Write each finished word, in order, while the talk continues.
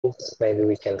Maybe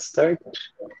we can start.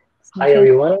 Hi, Okay.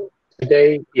 everyone.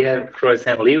 Today we have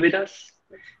Rosanne Liu with us.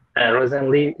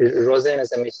 Rosanne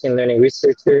is a machine learning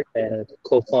researcher and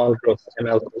co-founder of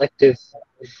ML Collective,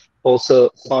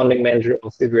 also founding member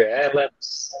of Uber AI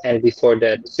Labs, and before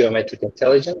that, Geometric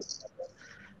Intelligence.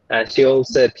 She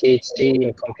holds a PhD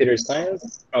in computer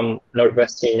science from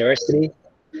Northwestern University,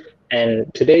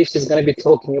 and today she's going to be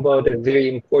talking about a very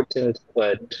important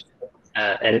but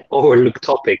an overlooked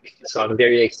topic. So I'm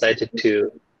very excited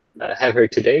to have her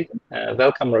today.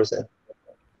 Welcome, Rosa.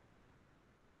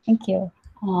 Thank you.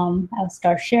 I'll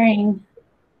start sharing.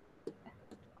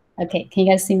 Okay, can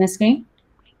you guys see my screen?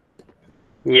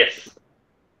 Yes.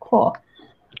 Cool.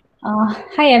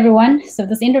 Hi everyone. So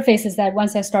this interface is that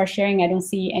once I start sharing, I don't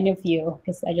see any of you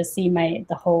because I just see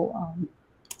the whole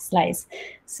slides.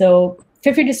 So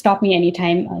feel free to stop me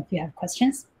anytime if you have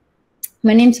questions.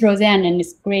 My name's Rosanne, and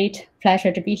it's great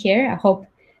pleasure to be here. I hope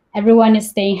everyone is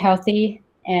staying healthy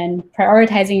and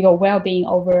prioritizing your well-being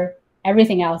over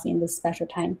everything else in this special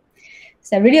time.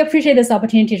 So I really appreciate this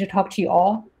opportunity to talk to you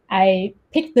all. I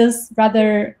picked this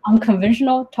rather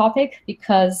unconventional topic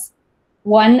because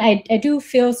one, I do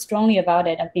feel strongly about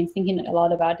it. I've been thinking a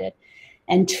lot about it.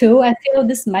 And two, I feel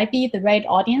this might be the right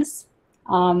audience.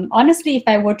 Honestly, if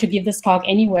I were to give this talk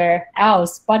anywhere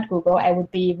else but Google, I would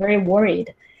be very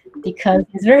worried because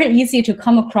it's very easy to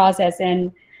come across as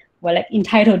an like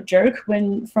entitled jerk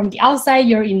when from the outside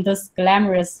you're in this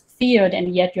glamorous field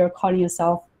and yet you're calling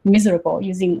yourself miserable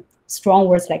using strong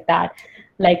words like that,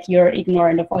 like you're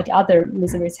ignorant of all the other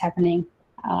miseries happening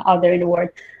out there in the world.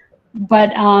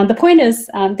 But the point is,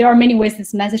 there are many ways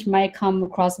this message might come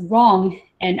across wrong,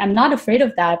 and I'm not afraid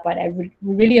of that, but I would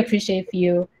really appreciate if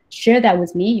you share that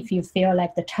with me if you feel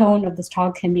like the tone of this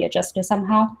talk can be adjusted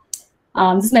somehow.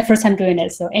 This is my first time doing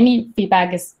it, so any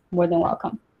feedback is more than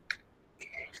welcome.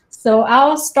 So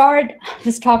I'll start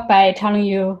this talk by telling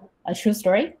you a true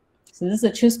story. So this is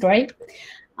a true story.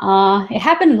 It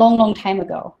happened a long, long time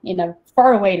ago in a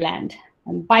faraway land,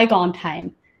 a bygone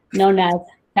time, known as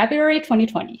February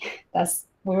 2020.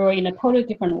 We were in a totally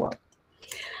different world.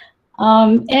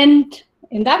 And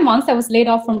in that month, I was laid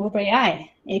off from Uber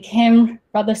AI. It came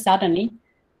rather suddenly,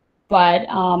 but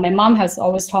my mom has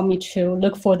always taught me to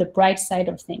look for the bright side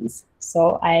of things.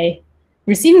 So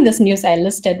receiving this news, I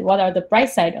listed what are the bright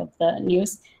side of the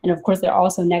news, and of course, there are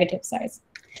also negative sides.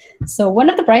 So one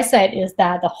of the bright side is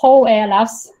that the whole AI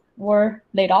labs were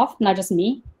laid off, not just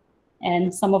me.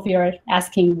 And some of you are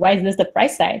asking, why is this the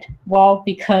bright side? Well,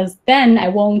 because then I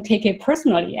won't take it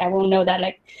personally. I won't know that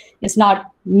like it's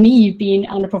not me being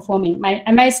underperforming.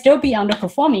 I might still be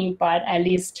underperforming, but at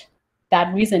least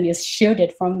that reason is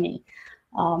shielded from me.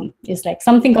 It's like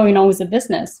something going on with the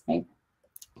business, right?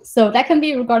 So that can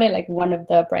be regarded like one of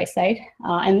the bright side.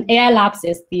 And AI Labs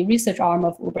is the research arm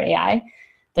of Uber AI.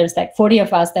 There's like 40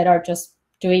 of us that are just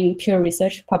doing pure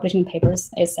research, publishing papers,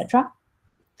 etc.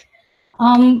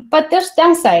 But there's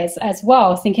downsides as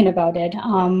well, thinking about it,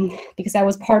 because I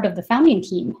was part of the founding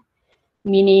team,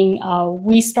 meaning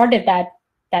we started that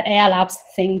AI Labs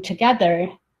thing together,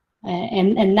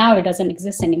 and now it doesn't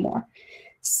exist anymore.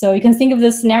 So you can think of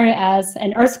this scenario as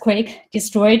an earthquake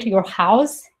destroyed your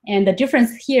house, and the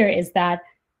difference here is that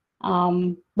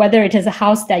whether it is a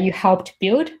house that you helped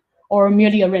build or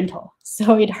merely a rental.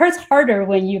 So it hurts harder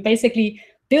when you basically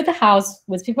build a house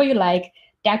with people you like,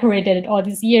 decorated it all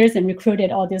these years and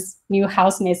recruited all these new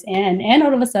housemates and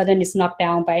all of a sudden it's knocked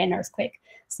down by an earthquake.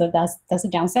 So that's a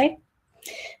downside.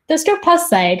 There's still plus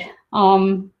side.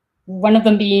 One of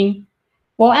them being,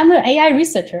 well, I'm an AI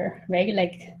researcher, right?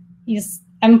 Like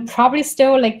I'm probably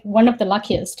still like one of the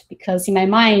luckiest because in my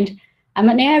mind, I'm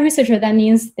an AI researcher. That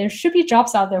means there should be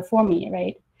jobs out there for me,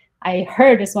 right? I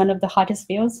heard it's one of the hottest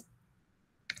fields.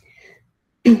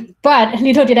 But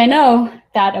little did I know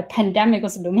that a pandemic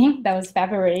was looming. That was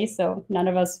February, so none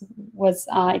of us was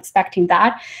expecting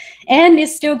that. And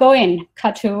it's still going,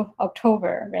 cut to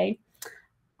October, right?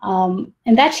 And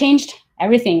that changed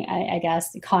everything, I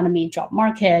guess, economy, job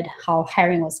market, how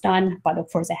hiring was done. But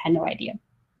of course, I had no idea.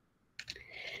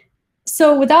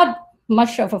 So without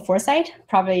much of a foresight,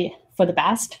 probably for the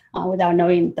best, without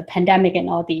knowing the pandemic and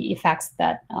all the effects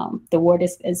that the world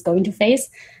is going to face,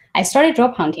 I started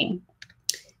job hunting.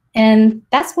 And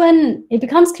that's when it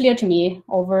becomes clear to me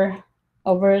over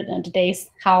the days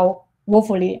how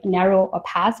woefully narrow a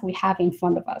path we have in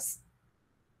front of us.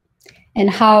 And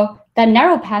how that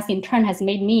narrow path in turn has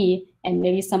made me and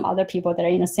maybe some other people that are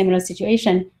in a similar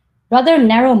situation rather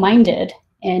narrow-minded.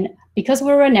 And because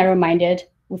we were narrow-minded,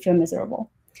 we feel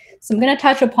miserable. So I'm going to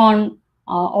touch upon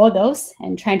all those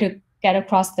and trying to get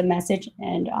across the message,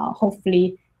 and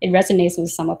hopefully it resonates with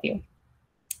some of you.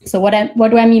 So what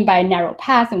do I mean by narrow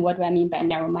path, and what do I mean by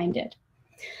narrow-minded?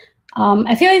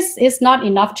 I feel it's not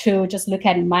enough to just look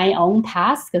at my own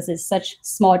past, because it's such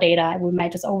small data. We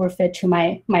might just overfit to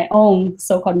my own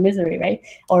so-called misery, right?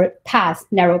 Or path,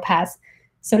 narrow path.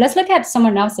 So let's look at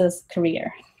someone else's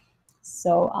career.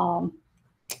 So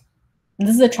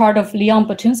this is a chart of Leon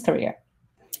Batun's career.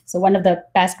 So one of the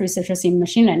best researchers in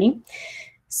machine learning.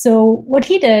 So what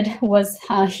he did was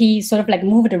he sort of like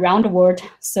moved around the world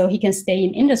so he can stay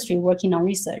in industry working on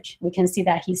research. We can see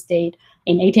that he stayed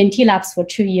in AT&T labs for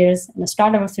 2 years, in a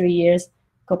startup for 3 years,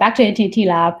 go back to AT&T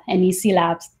lab, NEC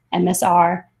labs,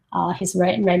 MSR. He's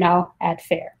right now at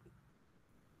FAIR.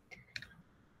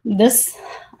 This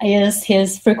is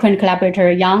his frequent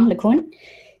collaborator, Yang LeCun.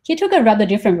 He took a rather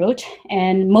different route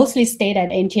and mostly stayed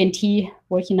at AT&T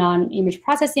working on image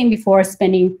processing before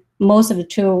spending most of the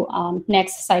 2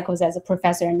 next cycles as a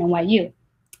professor in NYU.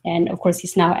 And of course,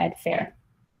 he's now at FAIR.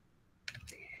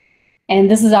 And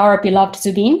this is our beloved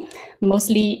Zubin,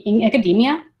 mostly in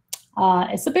academia.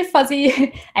 It's a bit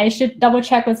fuzzy. I should double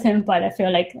check with him, but I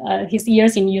feel like his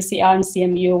years in UCL and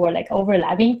CMU were like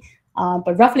overlapping.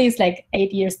 But roughly it's like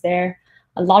 8 years there.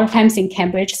 A lot of times in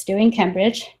Cambridge, still in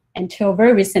Cambridge, until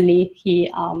very recently,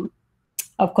 he,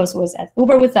 of course, was at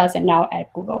Uber with us and now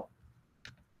at Google.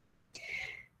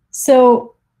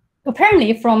 So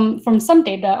apparently from some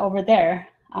data over there,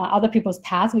 other people's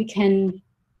paths, we can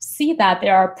see that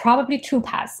there are probably 2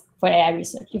 paths for AI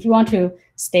research if you want to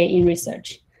stay in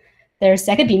research. There's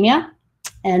academia,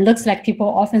 and it looks like people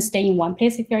often stay in one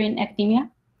place if you're in academia.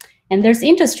 And there's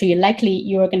industry, likely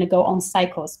you're going to go on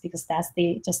cycles because that's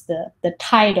just the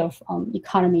tide of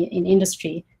economy in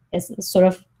industry is sort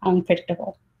of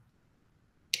unpredictable.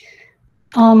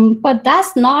 But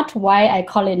that's not why I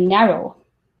call it narrow,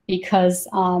 because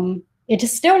it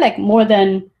is still like more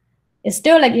than, it's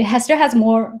still like still has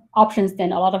more options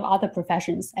than a lot of other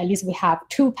professions. At least we have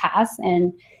 2 paths,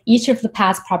 and each of the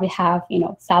paths probably have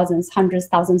thousands, hundreds,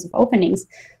 thousands of openings.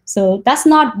 So that's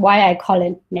not why I call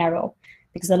it narrow,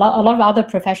 because a lot of other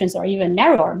professions are even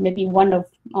narrower. Maybe one of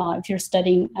if you're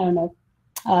studying, I don't know,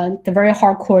 the very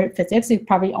hardcore physics, you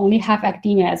probably only have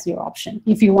academia as your option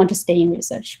if you want to stay in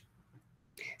research.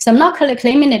 So I'm not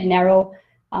claiming it narrow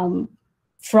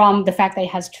from the fact that it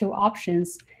has 2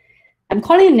 options. I'm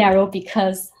calling it narrow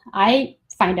because I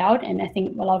find out, and I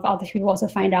think a lot of other people also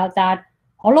find out, that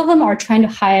all of them are trying to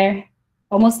hire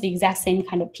almost the exact same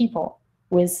kind of people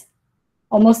with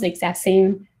almost the exact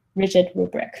same rigid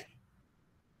rubric,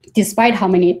 despite how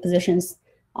many positions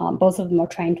both of them are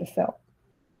trying to fill.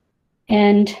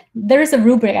 And there is a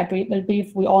rubric, I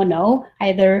believe we all know,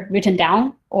 either written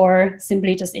down or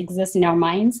simply just exists in our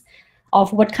minds,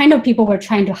 of what kind of people we're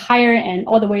trying to hire, and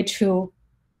all the way to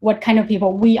what kind of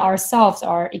people we ourselves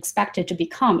are expected to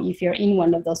become if you're in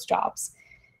one of those jobs.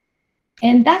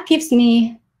 And that gives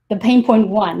me the pain point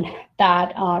 1,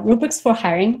 that rubrics for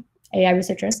hiring AI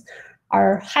researchers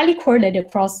are highly correlated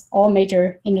across all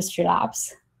major industry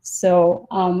labs. So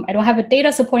I don't have a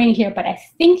data supporting here, but I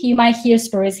think you might hear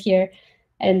stories here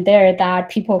and there that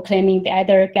people claiming they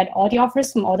either get all the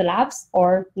offers from all the labs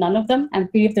or none of them. I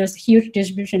believe there's huge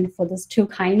distribution for those 2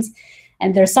 kinds.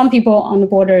 And there's some people on the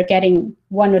border getting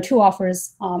 1 or 2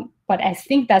 offers, but I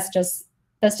think that's just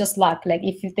luck. Like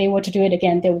if they were to do it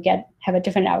again, they would have a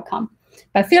different outcome.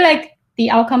 But I feel like the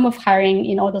outcome of hiring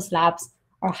in all those labs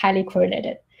are highly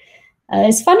correlated.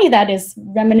 It's funny that it's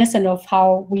reminiscent of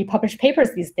how we publish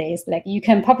papers these days. Like you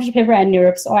can publish a paper at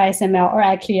NeurIPS or ISML or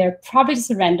iClear, probably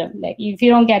just random. Like if you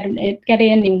don't get it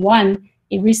in one,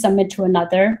 it resubmit to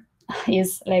another.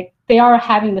 Is like they are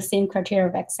having the same criteria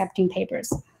of accepting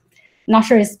papers. Not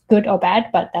sure it's good or bad,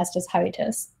 but that's just how it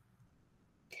is.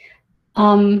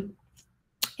 And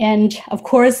of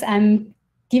course, I'm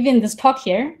giving this talk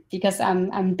here because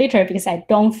I'm bitter because I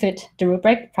don't fit the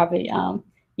rubric. Probably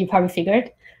you probably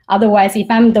figured. Otherwise, if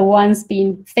I'm the ones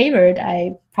being favored,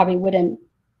 I probably wouldn't,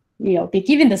 be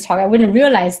giving this talk. I wouldn't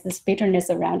realize this bitterness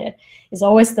around it. It's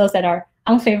always those that are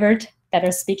unfavored that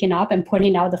are speaking up and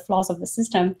pointing out the flaws of the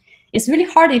system. It's really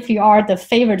hard if you are the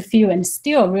favored few and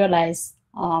still realize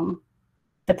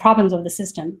the problems of the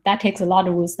system. That takes a lot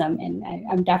of wisdom, and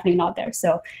I'm definitely not there.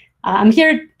 So I'm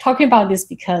here talking about this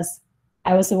because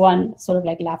I was the one sort of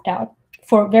like left out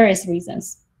for various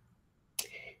reasons.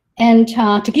 And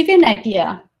to give you an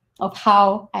idea of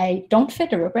how I don't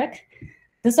fit the rubric,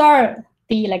 these are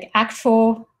the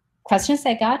actual questions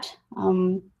I got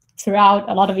throughout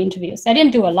a lot of interviews. I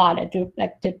didn't do a lot. I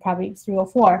did probably 3 or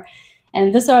 4.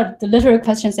 And these are the literal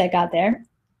questions I got there.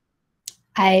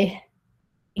 I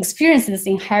experienced this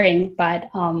in hiring, but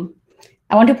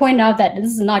I want to point out that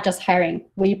this is not just hiring.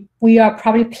 We are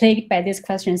probably plagued by these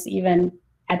questions even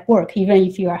at work, even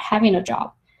if you are having a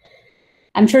job.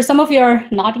 I'm sure some of you are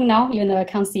nodding now, even though I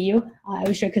can't see you. I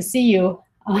wish I could see you.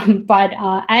 But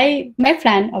my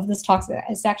plan of this talk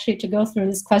is actually to go through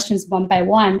these questions one by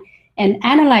one and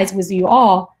analyze with you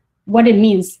all what it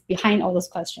means behind all those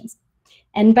questions.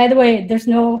 And by the way,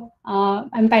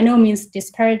 I'm by no means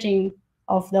disparaging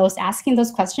of those asking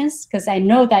those questions, because I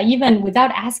know that even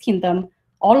without asking them,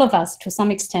 all of us to some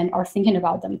extent are thinking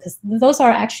about them, because those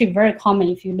are actually very common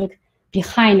if you look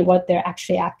behind what they're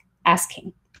actually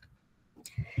asking.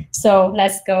 So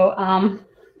let's go.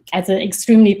 As an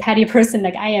extremely petty person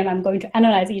like I am, I'm going to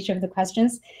analyze each of the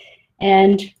questions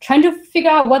and trying to figure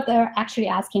out what they're actually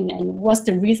asking and what's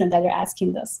the reason that they're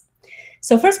asking this.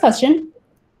 So first question,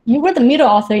 you were the middle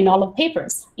author in all of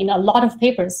papers, in a lot of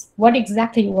papers. What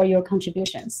exactly were your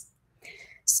contributions?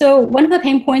 So one of the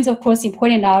pain points, of course, you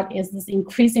pointed out is this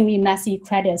increasingly messy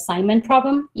credit assignment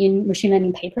problem in machine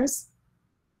learning papers.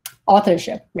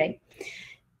 Authorship, right?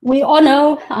 We all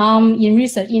know in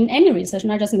research, in any research,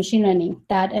 not just machine learning,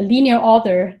 that a linear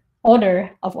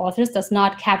order of authors does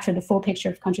not capture the full picture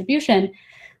of contribution.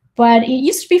 But it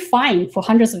used to be fine for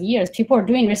hundreds of years. People are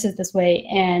doing research this way,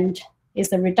 and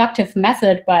it's a reductive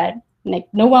method, but like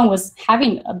no one was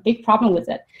having a big problem with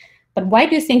it. But why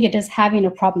do you think it is having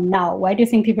a problem now? Why do you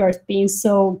think people are being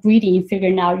so greedy in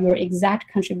figuring out your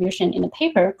exact contribution in a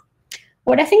paper?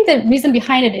 What I think the reason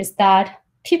behind it is that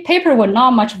paper were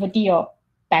not much of a deal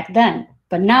back then,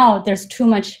 but now there's too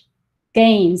much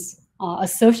gains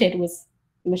associated with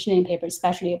machine learning paper,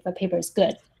 especially if the paper is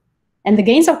good. And the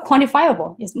gains are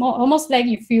quantifiable. It's almost like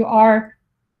if you are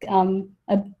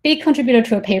a big contributor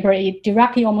to a paper, it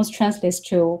directly almost translates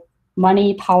to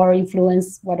money, power,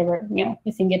 influence, whatever you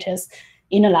think it is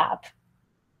in a lab.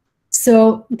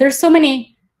 So there's so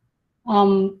many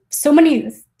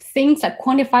things, like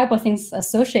quantifiable things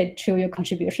associated to your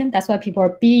contribution. That's why people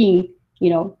are being,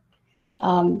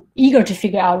 eager to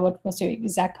figure out what was your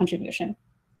exact contribution.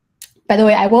 By the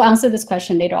way, I will answer this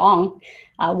question later on,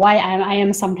 why I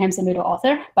am sometimes a middle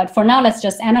author. But for now, let's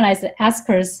just analyze the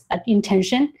asker's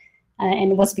intention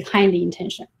and what's behind the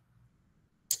intention.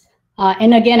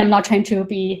 And again, I'm not trying to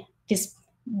be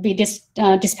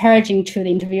disparaging to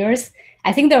the interviewers.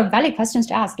 I think there are valid questions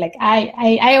to ask. Like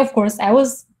of course, I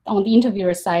was on the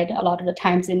interviewer side a lot of the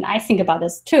times, and I think about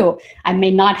this too. I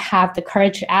may not have the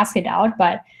courage to ask it out,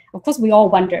 but of course, we all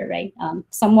wonder, right?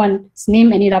 Someone's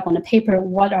name ended up on a paper.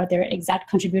 What are their exact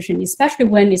contributions, especially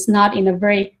when it's not in a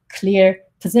very clear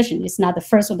position? It's not the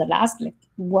first or the last. Like,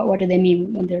 what do they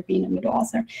mean when they're being a middle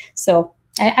author? So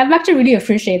I actually really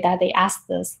appreciate that they asked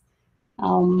this,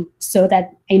 so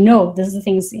that I know this is the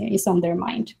things is on their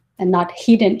mind and not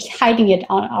hiding it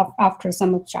after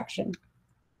some obstruction.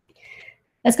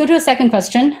 Let's go to a second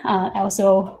question. I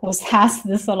also was asked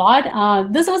this a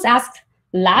lot. This was asked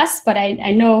last, but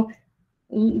I know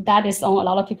that is on a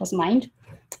lot of people's mind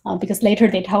because later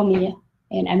they tell me,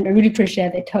 and I really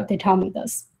appreciate they tell me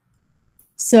this.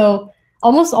 So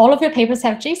almost all of your papers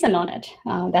have Jason on it.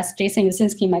 That's Jason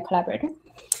Usinski, my collaborator.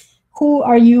 Who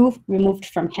are you removed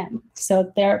from him?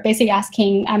 So they're basically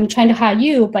asking, I'm trying to hire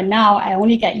you, but now I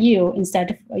only get you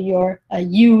instead of your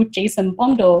you, Jason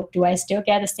bundle. Do I still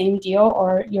get the same deal,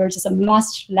 or you're just a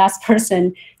much less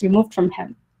person removed from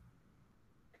him?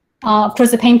 Of course,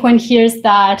 the pain point here is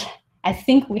that I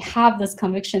think we have this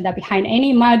conviction that behind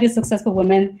any mildly successful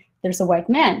woman, there's a white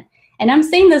man. And I'm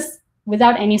saying this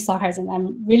without any sarcasm.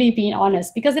 I'm really being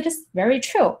honest because it is very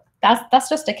true. That's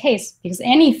just the case, because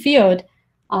any field,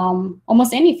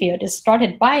 almost any field, is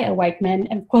started by a white man.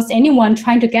 And of course, anyone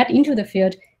trying to get into the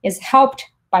field is helped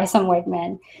by some white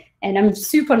man. And I'm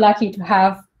super lucky to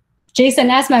have Jason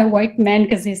as my white man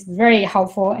because he's very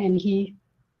helpful, and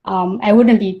I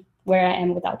wouldn't be where I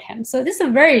am without him. So this is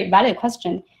a very valid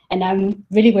question, and I'm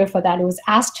really grateful that it was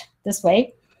asked this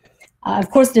way. Of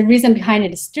course, the reason behind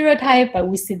it is stereotype, but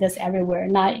we see this everywhere,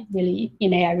 not really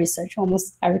in AI research,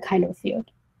 almost every kind of field.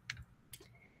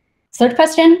 Third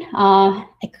question, I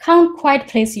can't quite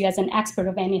place you as an expert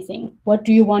of anything. What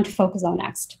do you want to focus on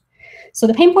next? So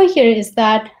the pain point here is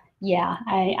that, yeah,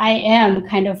 I am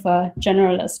kind of a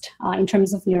generalist in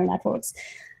terms of neural networks.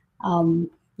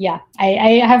 Yeah,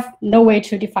 I have no way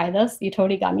to define this. You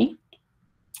totally got me.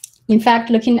 In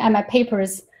fact, looking at my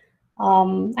papers,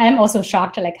 I am also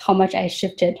shocked like how much I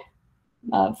shifted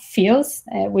fields.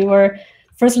 We were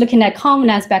first looking at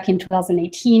convness back in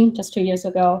 2018, just 2 years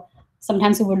ago.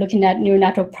 Sometimes we were looking at neural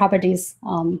network properties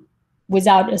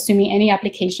without assuming any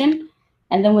application.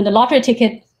 And then when the lottery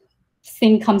ticket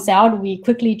thing comes out, we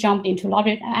quickly jumped into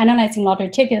analyzing lottery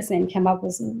tickets and came up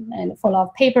with a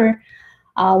follow-up paper.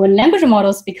 When language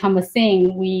models become a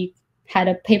thing, we had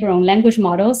a paper on language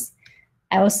models.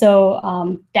 I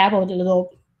also dabbled a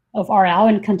little of RL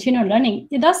and continual learning.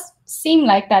 It does seem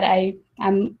like that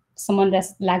I'm someone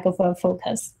that's lack of a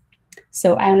focus.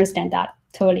 So I understand that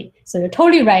totally. So you're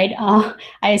totally right.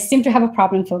 I seem to have a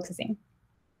problem focusing.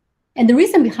 And the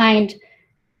reason behind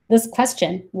this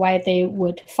question, why they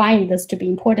would find this to be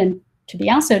important to be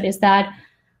answered, is that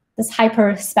this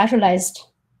hyper-specialized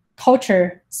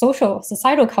culture,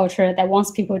 societal culture that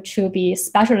wants people to be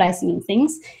specializing in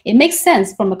things, it makes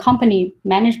sense from a company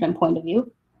management point of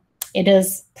view. It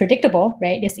is predictable,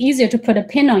 right? It's easier to put a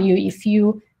pin on you if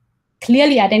you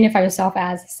clearly identify yourself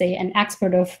as, say, an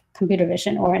expert of computer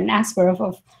vision or an expert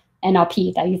of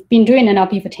NLP, that you've been doing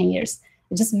NLP for 10 years.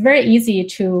 It's just very easy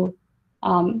to,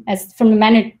 as from a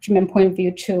management point of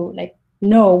view, to like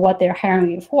know what they're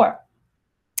hiring you for.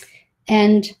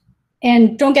 And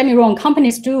don't get me wrong,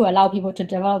 companies do allow people to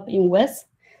develop in width,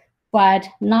 but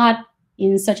not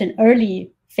in such an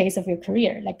early phase of your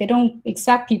career. Like they don't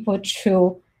expect people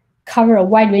to cover a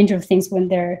wide range of things when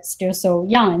they're still so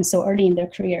young and so early in their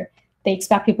career. They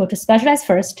expect people to specialize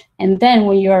first, and then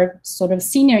when you're sort of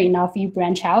senior enough, you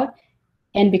branch out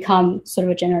and become sort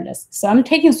of a generalist. So I'm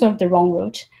taking sort of the wrong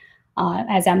route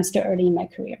as I'm still early in my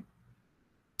career.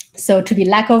 So to be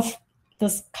lack of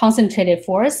this concentrated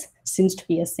force seems to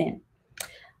be a sin.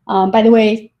 By the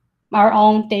way, our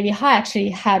own David Ha actually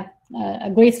had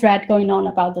a great thread going on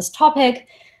about this topic,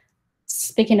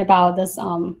 speaking about this,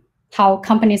 how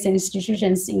companies and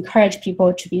institutions encourage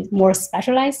people to be more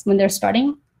specialized when they're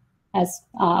starting, as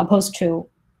opposed to,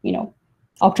 you know,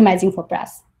 optimizing for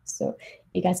breadth. So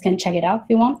you guys can check it out if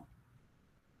you want.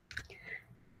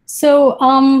 So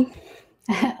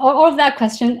all of that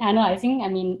question analyzing, I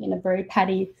mean, in a very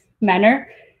petty manner,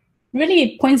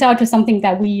 really points out to something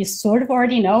that we sort of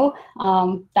already know,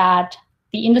 that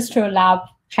the industrial lab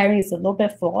hiring is a little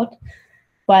bit flawed.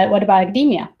 But what about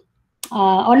academia?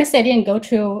 Honestly, I didn't go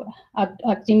to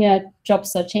academia job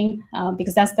searching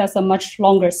because that's a much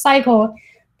longer cycle.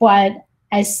 But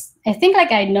I think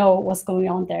like I know what's going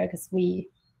on there, because we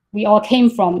all came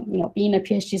from, you know, being a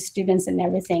PhD students and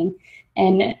everything.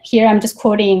 And here I'm just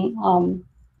quoting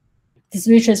this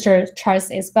researcher, Charles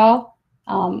Isbell.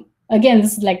 Again,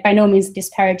 this is like by no means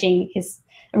disparaging. He's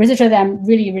a researcher that I'm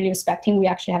really, really respecting. We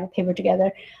actually have a paper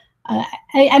together.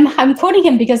 I'm quoting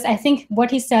him because I think what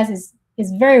he says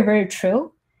is very, very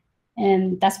true.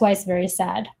 And that's why it's very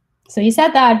sad. So he said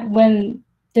that when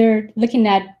they're looking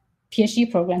at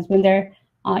PhD programs, when they're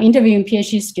interviewing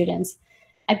PhD students,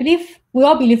 we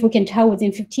all believe we can tell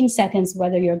within 15 seconds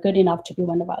whether you're good enough to be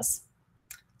one of us.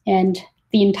 And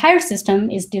the entire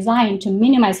system is designed to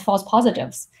minimize false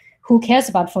positives. Who cares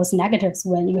about false negatives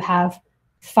when you have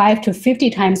 5 to 50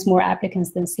 times more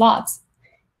applicants than slots?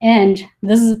 And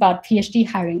this is about PhD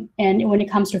hiring. And when it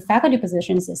comes to faculty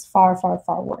positions, it's far, far,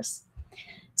 far worse.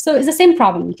 So it's the same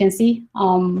problem. You can see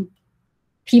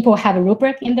people have a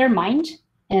rubric in their mind,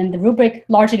 and the rubric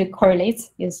largely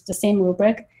correlates, is the same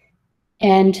rubric.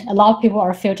 And a lot of people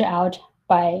are filtered out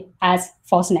as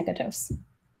false negatives.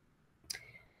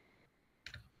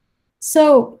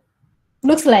 So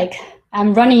looks like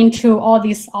I'm running into all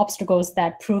these obstacles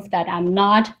that prove that I'm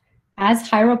not as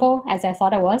hireable as I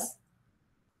thought I was.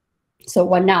 So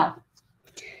what now?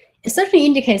 It certainly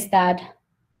indicates that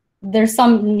there's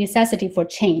some necessity for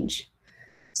change.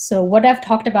 So what I've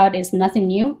talked about is nothing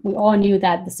new. We all knew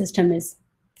that the system is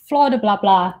flawed, blah,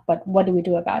 blah, but what do we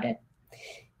do about it?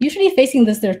 Usually facing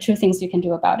this, there are two things you can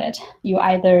do about it. You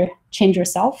either change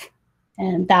yourself,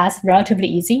 and that's relatively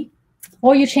easy,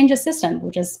 or you change the system,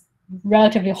 which is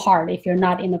relatively hard if you're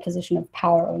not in a position of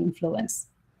power or influence.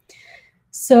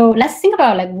 So let's think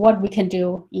about like what we can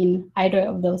do in either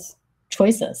of those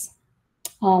choices.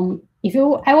 If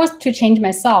I was to change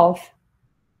myself,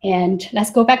 and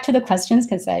let's go back to the questions,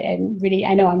 because I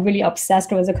know I'm really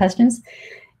obsessed with the questions,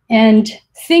 and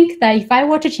think that if I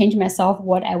were to change myself,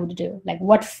 what I would do, like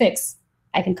what fix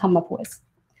I can come up with.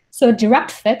 So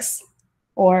direct fix,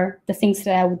 or the things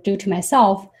that I would do to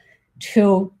myself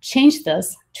to change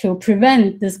this, to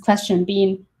prevent this question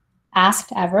being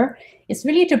asked ever, is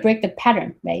really to break the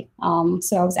pattern, right?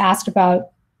 So I was asked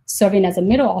about serving as a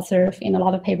middle author in a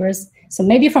lot of papers. So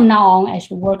maybe from now on, I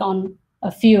should work on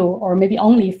a few or maybe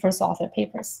only first author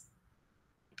papers.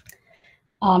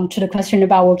 To the question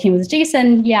about working with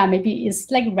Jason, yeah, maybe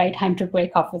it's like the right time to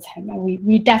break up with him.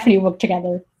 We definitely worked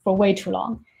together for way too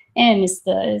long. And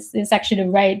it's actually the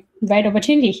right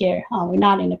opportunity here. We're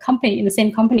not in the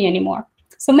same company anymore.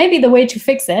 So maybe the way to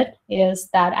fix it is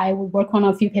that I would work on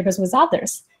a few papers with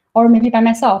others, or maybe by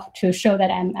myself, to show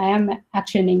that I am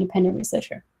actually an independent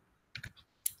researcher.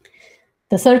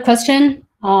 The third question,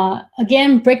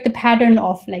 again, break the pattern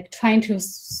of like trying to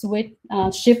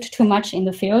shift too much in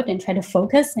the field and try to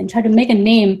focus and try to make a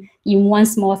name in one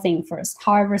small thing first,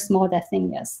 however small that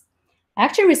thing is. I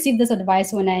actually received this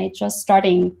advice when I just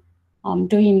starting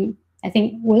doing,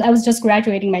 I was just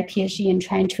graduating my PhD and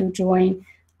trying to join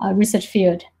a research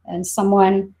field. And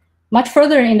someone much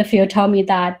further in the field told me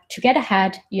that to get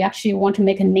ahead, you actually want to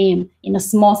make a name in a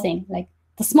small thing. Like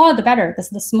the smaller, the better, because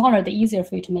the smaller, the easier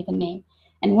for you to make a name.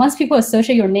 And once people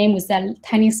associate your name with that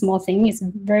tiny small thing, it's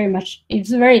very much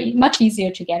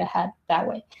easier to get ahead that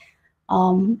way.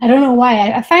 I don't know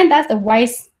why. I find that's the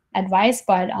wise advice,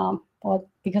 but well,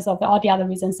 because of all the other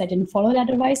reasons, I didn't follow that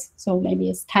advice. So maybe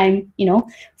it's time,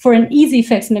 for an easy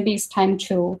fix, maybe it's time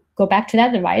to go back to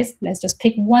that advice. Let's just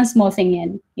pick one small thing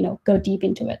and, go deep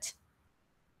into it.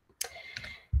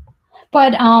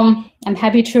 But I'm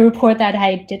happy to report that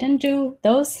I didn't do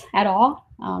those at all.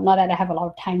 Not that I have a lot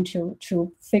of time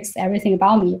to fix everything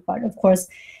about me, but of course,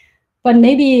 but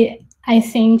maybe I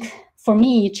think for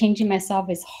me, changing myself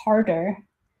is harder,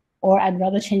 or I'd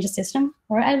rather change the system,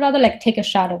 or I'd rather like take a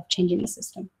shot of changing the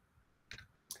system.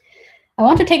 I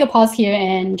want to take a pause here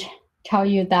and tell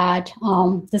you that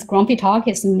this grumpy talk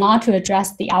is not to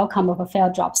address the outcome of a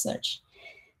failed job search,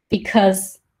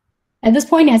 because at this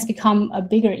point it has become a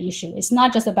bigger issue. It's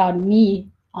not just about me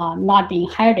not being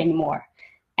hired anymore.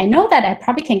 I know that I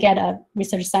probably can get a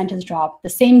research scientist job, the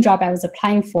same job I was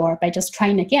applying for, by just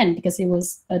trying again, because it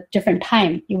was a different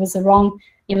time. It was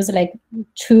like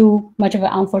too much of an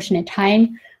unfortunate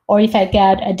time. Or if I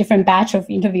get a different batch of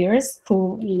interviewers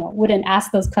who wouldn't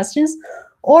ask those questions,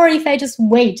 or if I just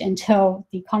wait until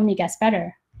the economy gets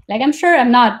better. Like, I'm sure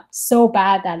I'm not so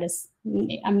bad that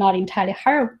I'm not entirely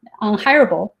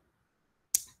unhireable.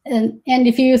 And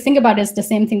if you think about it, it's the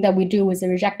same thing that we do with a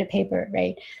rejected paper,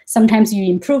 right? Sometimes you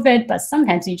improve it, but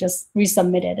sometimes you just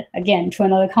resubmit it again to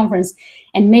another conference.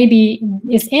 And maybe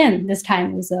it's in this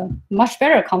time with a much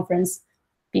better conference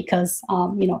because,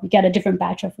 you get a different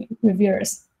batch of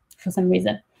reviewers for some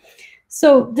reason.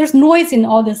 So there's noise in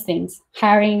all these things,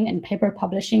 hiring and paper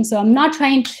publishing. So I'm not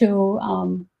trying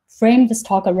to frame this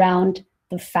talk around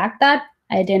the fact that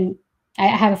I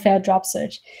have a failed job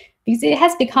search, because it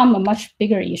has become a much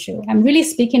bigger issue. I'm really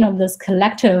speaking of this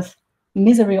collective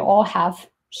misery we all have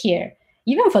here,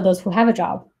 even for those who have a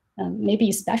job, maybe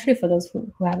especially for those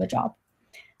who have a job.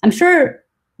 I'm sure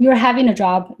you're having a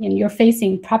job and you're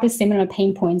facing probably similar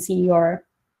pain points in your,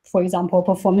 for example,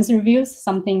 performance reviews,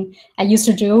 something I used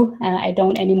to do and I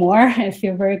don't anymore. I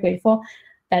feel very grateful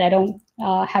that I don't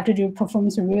have to do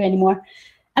performance review anymore.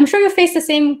 I'm sure you face the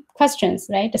same questions,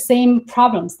 right? The same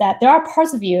problems, that there are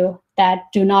parts of you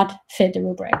that do not fit the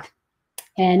rubric.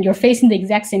 And you're facing the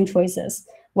exact same choices.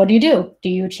 What do? Do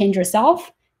you change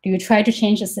yourself? Do you try to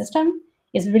change the system?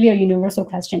 It's really a universal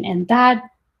question. And that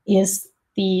is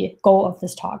the goal of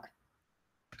this talk.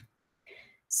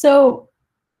 So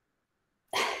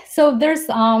there's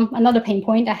another pain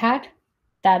point I had,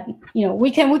 that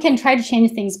we can try to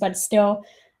change things, but still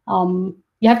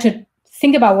you have to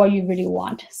think about what you really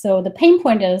want. So the pain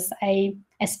point is I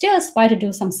still aspire to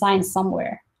do some science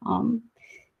somewhere.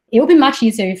 It would be much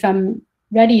easier if I'm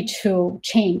ready to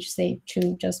change, say,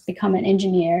 to just become an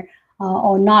engineer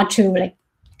or not to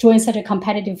join such a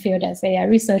competitive field as AI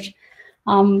research.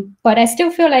 But I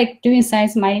still feel like doing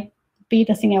science might be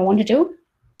the thing I want to do.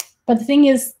 But the thing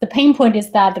is, the pain point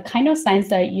is that the kind of science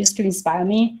that used to inspire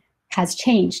me has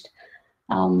changed.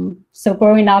 So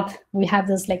growing up, we have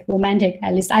this romantic,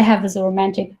 at least I have this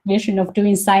romantic vision of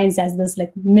doing science as this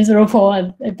miserable,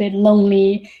 a bit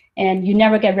lonely, and you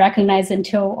never get recognized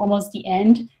until almost the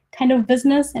end kind of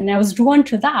business. And I was drawn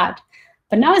to that.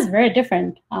 But now it's very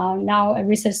different. Now a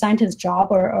research scientist job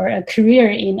or a career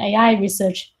in AI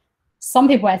research,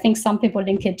 I think some people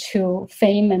link it to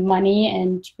fame and money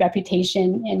and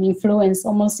reputation and influence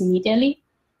almost immediately.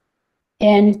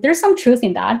 And there's some truth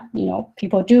in that.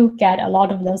 People do get a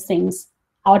lot of those things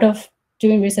out of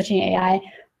doing research in AI.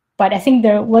 But I think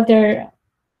what they're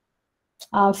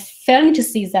failing to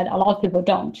see is that a lot of people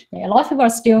don't. A lot of people are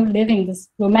still living this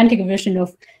romantic vision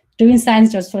of doing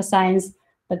science just for science,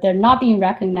 but they're not being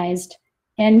recognized.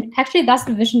 And actually, that's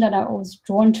the vision that I was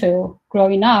drawn to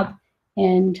growing up.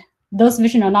 And those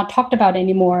visions are not talked about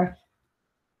anymore.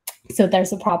 So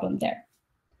there's a problem there.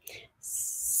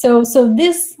 So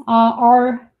this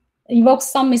evokes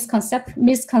some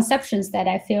misconceptions that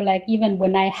I feel like even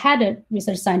when I had a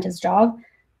research scientist job,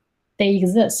 they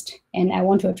exist, and I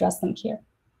want to address them here.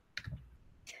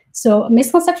 So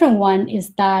misconception one is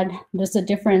that there's a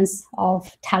difference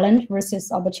of talent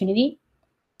versus opportunity.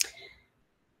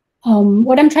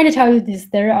 What I'm trying to tell you is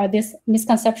there are these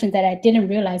misconceptions that I didn't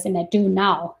realize and I do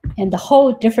now. And the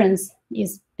whole difference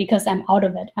is because I'm out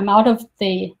of it. I'm out of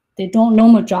the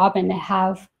normal job, and I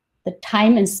have the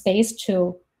time and space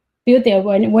to build the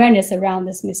awareness around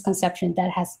this misconception that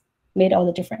has made all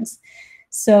the difference.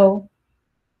 So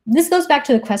this goes back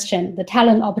to the question, the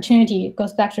talent opportunity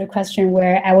goes back to the question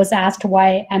where I was asked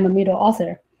why I'm a middle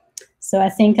author. So I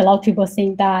think a lot of people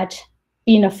think that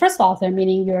being a first author,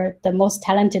 meaning you're the most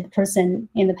talented person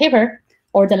in the paper,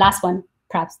 or the last one,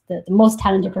 perhaps the most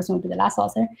talented person will be the last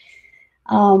author.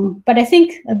 But I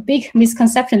think a big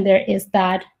misconception there is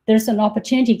that there's an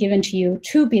opportunity given to you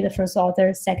to be the first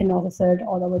author, second author, third,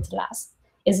 all the way to last.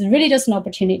 It's really just an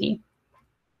opportunity.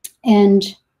 And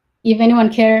if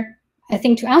anyone care, I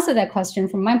think to answer that question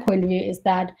from my point of view is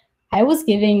that I was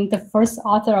giving the first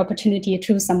author opportunity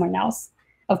to someone else.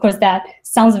 Of course, that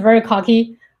sounds very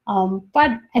cocky,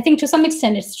 but I think to some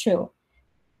extent it's true.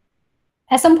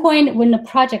 At some point when the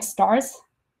project starts,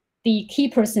 the key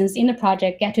persons in the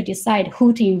project get to decide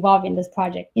who to involve in this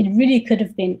project. It really could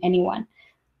have been anyone.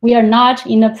 We are not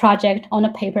in a project on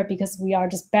a paper because we are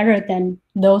just better than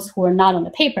those who are not on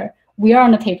the paper. We are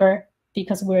on the paper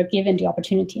because we're given the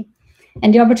opportunity.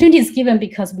 And the opportunity is given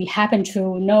because we happen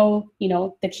to know,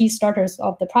 the key starters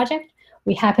of the project.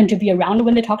 We happen to be around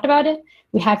when they talked about it.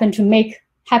 We happen to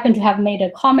have made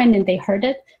a comment and they heard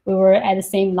it. We were at the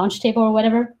same lunch table or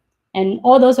whatever. And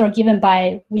all those are given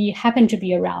by we happen to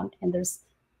be around. And there's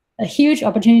a huge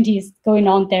opportunities going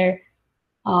on there.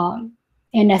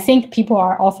 And I think people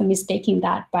are often mistaking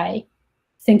that by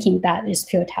thinking that is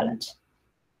pure talent.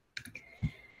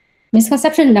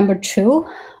 Misconception number 2.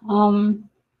 All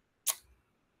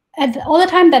the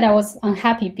time that I was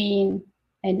unhappy being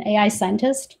an AI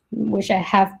scientist, which I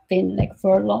have been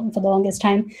for the longest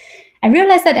time, I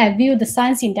realized that I view the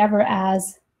science endeavor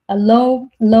as a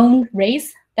lone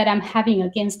race that I'm having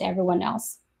against everyone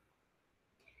else.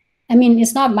 I mean,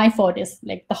 it's not my fault. It's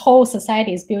the whole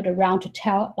society is built around to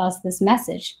tell us this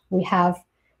message. We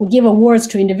give awards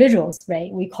to individuals,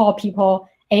 right? We call people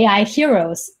AI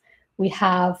heroes. We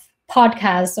have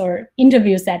podcasts or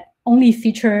interviews that only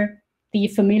feature the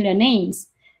familiar names.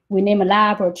 We name a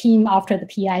lab or team after the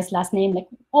PI's last name,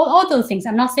 all those things.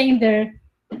 I'm not saying there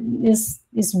is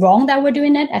wrong that we're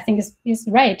doing it. I think it's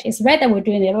right. It's right that we're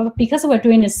doing it. But because we're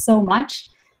doing it so much,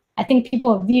 I think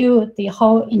people view the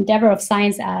whole endeavor of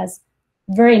science as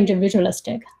very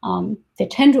individualistic. They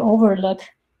tend to overlook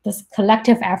this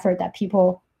collective effort that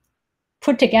people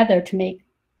put together to make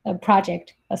a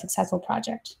project a successful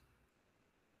project.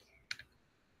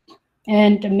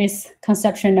 And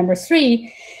misconception number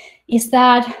 3 is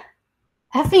that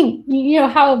I think,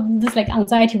 how this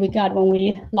anxiety we got when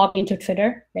we log into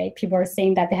Twitter, right? People are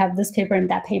saying that they have this paper and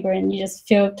that paper, and you just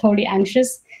feel totally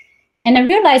anxious. And I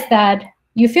realized that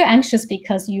you feel anxious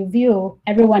because you view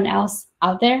everyone else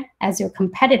out there as your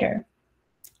competitor.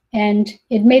 And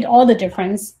it made all the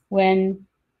difference when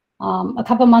a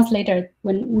couple months later,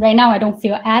 right now I don't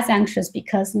feel as anxious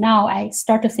because now I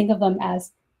start to think of them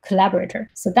as collaborator.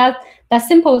 So that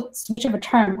simple switch of a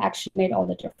term actually made all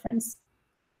the difference.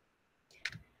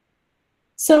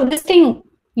 So listing,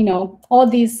 all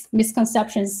these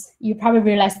misconceptions, you probably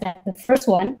realize that the first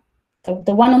one,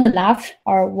 the one on the left,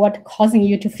 are what causing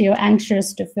you to feel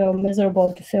anxious, to feel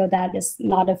miserable, to feel that it's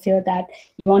not a field that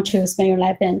you want to spend your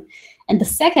life in. And the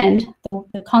second,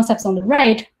 the concepts on the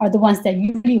right, are the ones that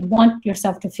you really want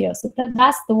yourself to feel. So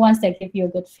that's the ones that give you a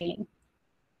good feeling.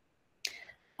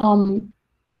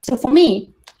 So for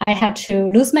me, I had to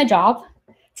lose my job,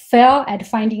 fail at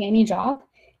finding any job,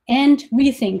 and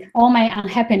rethink all my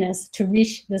unhappiness to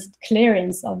reach this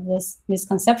clearance of these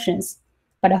misconceptions.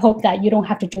 But I hope that you don't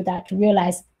have to do that to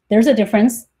realize there's a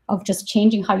difference of just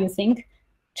changing how you think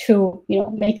to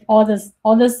make all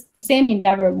this same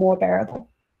endeavor more bearable.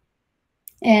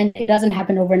 And it doesn't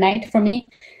happen overnight for me.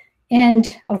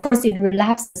 And of course, it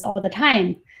relapses all the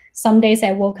time. Some days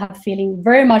I woke up feeling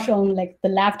very much on the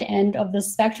left end of the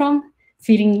spectrum,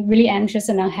 feeling really anxious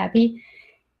and unhappy.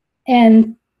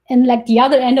 And the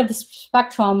other end of the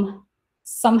spectrum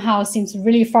somehow seems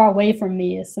really far away from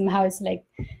me. Somehow it's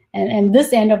and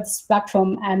this end of the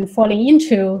spectrum I'm falling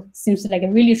into seems like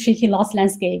a really tricky lost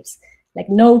landscapes.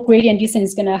 No gradient descent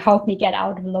is gonna help me get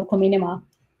out of the local minima.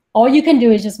 All you can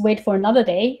do is just wait for another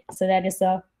day, so that is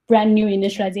a brand new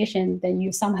initialization. Then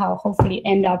you somehow hopefully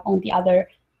end up on the other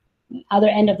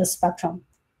end of the spectrum.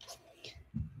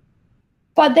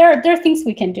 But there are things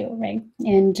we can do, right?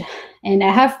 And I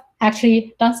have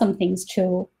actually done some things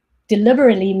to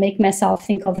deliberately make myself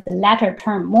think of the latter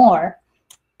term more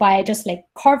by just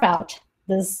carve out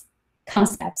these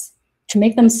concepts to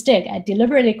make them stick. I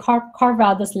deliberately carve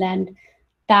out this land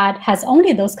that has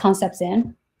only those concepts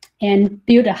in and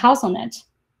build a house on it.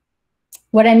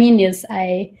 What I mean is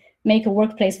I make a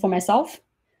workplace for myself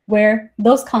where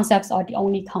those concepts are the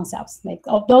only concepts. Like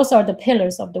those are the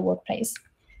pillars of the workplace.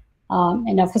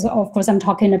 And of course, I'm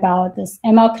talking about this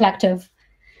ML collective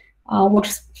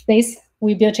workspace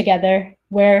we built together,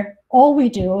 where all we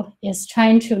do is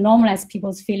trying to normalize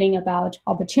people's feeling about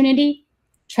opportunity,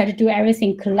 try to do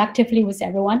everything collectively with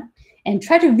everyone, and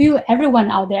try to view everyone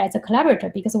out there as a collaborator,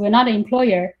 because we're not an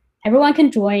employer. Everyone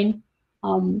can join.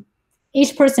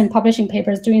 Each person publishing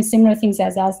papers doing similar things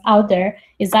as us out there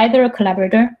is either a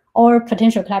collaborator or a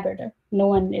potential collaborator. No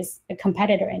one is a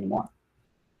competitor anymore.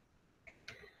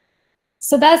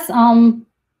 So that's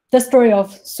the story of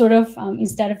sort of,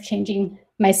 instead of changing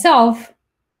myself,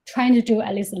 trying to do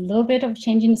at least a little bit of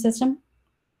changing the system.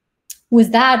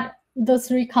 With that, those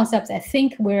three concepts, I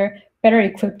think we're better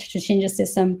equipped to change the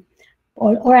system,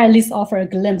 or at least offer a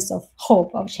glimpse of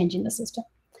hope of changing the system.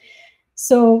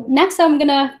 So next, I'm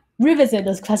gonna revisit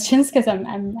those questions, because I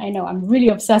know I'm really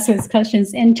obsessed with these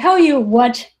questions, and tell you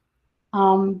what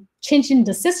changing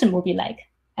the system will be like,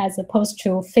 as opposed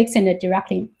to fixing it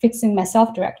directly, fixing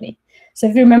myself directly. So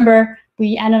if you remember,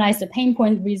 we analyzed the pain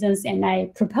point reasons, and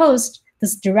I proposed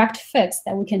this direct fix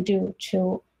that we can do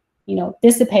to,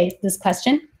 dissipate this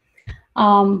question.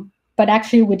 But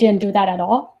actually, we didn't do that at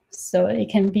all. So it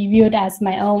can be viewed as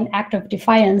my own act of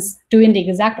defiance, doing the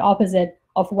exact opposite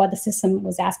of what the system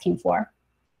was asking for.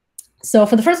 So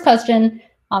for the first question,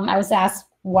 I was asked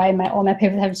why all my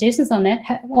papers have JSON on it.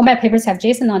 All my papers have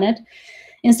JSON on it.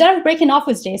 Instead of breaking off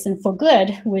with JSON for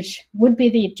good, which would be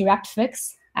the direct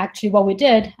fix, actually what we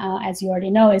did, as you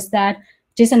already know, is that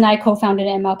Jason and I co-founded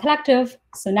ML Collective.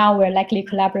 So now we're likely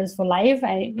collaborators for life.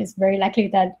 It's very likely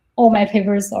that all my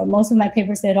papers, or most of my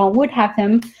papers later on, would have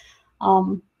him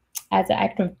as an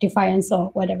act of defiance or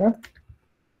whatever.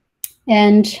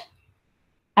 And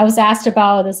I was asked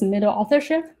about this middle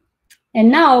authorship. And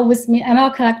now with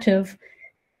ML Collective,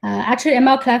 actually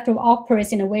ML Collective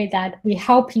operates in a way that we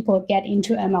help people get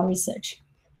into ML research.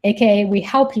 AKA, we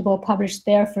help people publish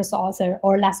their first author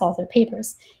or last author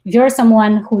papers. If you're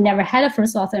someone who never had a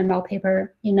first author ML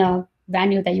paper in a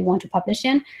venue that you want to publish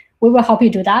in, we will help you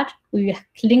do that. We will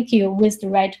link you with the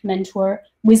right mentor,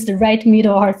 with the right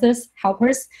middle authors,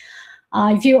 helpers.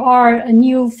 If you are a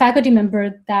new faculty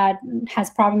member that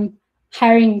has problem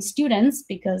hiring students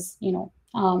because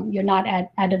you're not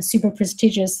at a super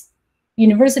prestigious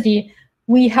university,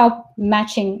 we help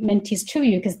matching mentees to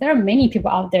you, because there are many people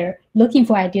out there looking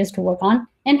for ideas to work on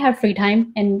and have free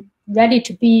time and ready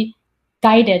to be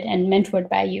guided and mentored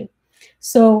by you.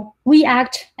 So we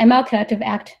ML Collective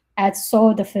act as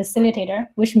sole the facilitator,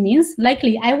 which means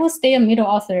likely I will stay a middle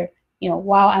author,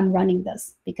 while I'm running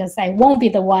this, because I won't be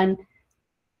the one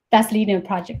that's leading a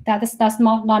project. That's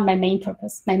not my main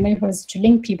purpose. My main purpose is to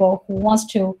link people who wants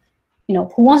to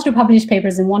publish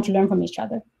papers and want to learn from each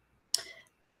other.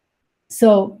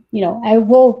 So, I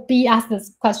will be asked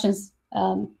these questions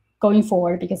going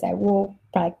forward, because I will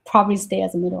probably stay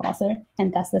as a middle author,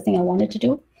 and that's the thing I wanted to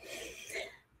do.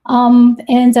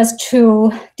 And as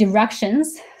to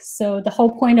directions, so the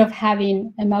whole point of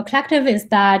having ML Collective is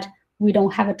that we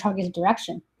don't have a targeted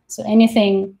direction. So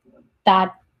anything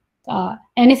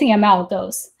ML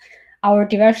goes. Our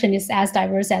direction is as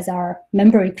diverse as our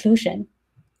member inclusion.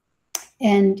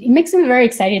 And it makes me very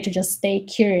excited to just stay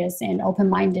curious and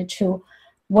open-minded to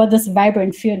what this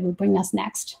vibrant field will bring us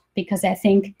next. Because I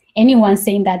think anyone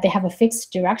saying that they have a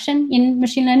fixed direction in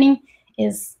machine learning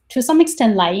is to some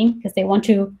extent lying, because they want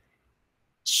to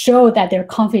show that they're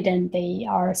confident, they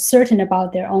are certain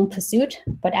about their own pursuit.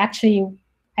 But actually,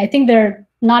 I think there are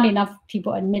not enough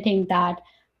people admitting that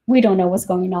we don't know what's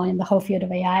going on in the whole field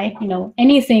of AI.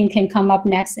 Anything can come up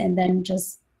next and then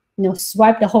just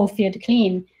swipe the whole field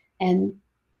clean and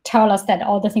tell us that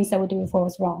all the things that we did before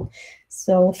was wrong.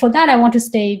 So for that, I want to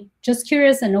stay just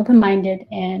curious and open-minded,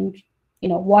 and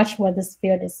watch what this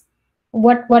field is,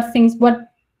 what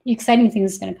exciting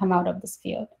things is going to come out of this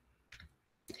field.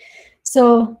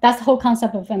 So that's the whole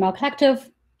concept of ML Collective.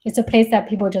 It's a place that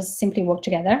people just simply work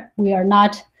together. We are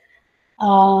not,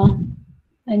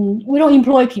 and we don't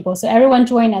employ people. So everyone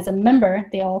join as a member.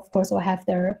 They all, of course, will have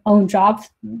their own jobs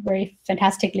very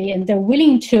fantastically, and they're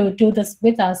willing to do this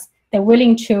with us. They're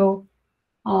willing to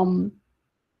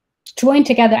join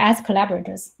together as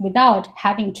collaborators without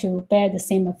having to bear the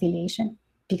same affiliation.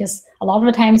 Because a lot of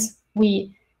the times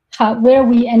where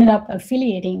we ended up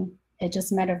affiliating, it's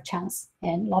just a matter of chance.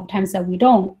 And a lot of times that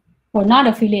we're not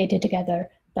affiliated together,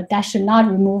 but that should not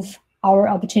remove our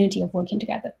opportunity of working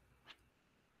together.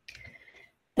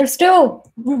 There's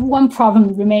still one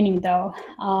problem remaining, though.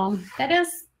 That is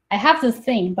I have this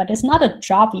thing, but it's not a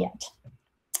job yet.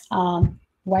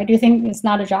 Why do you think it's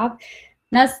not a job?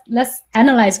 Let's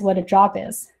analyze what a job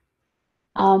is.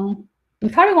 We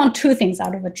probably want two things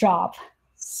out of a job.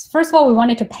 First of all, we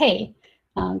want it to pay.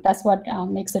 That's what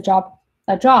makes a job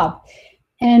a job.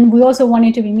 And we also want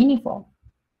it to be meaningful.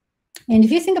 And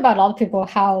if you think about a lot of people,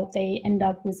 how they end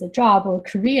up with a job or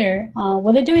career,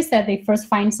 what they do is that they first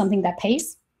find something that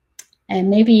pays. And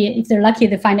maybe if they're lucky,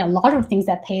 they find a lot of things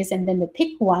that pays, and then they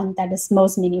pick one that is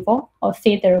most meaningful or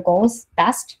fit their goals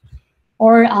best.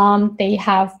 Or they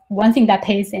have one thing that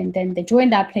pays, and then they join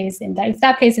that place. And if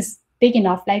that place is big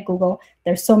enough, like Google,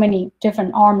 there's so many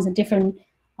different arms and different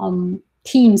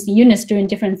teams, units doing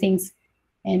different things.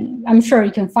 And I'm sure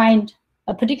you can find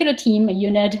a particular team, a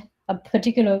unit, a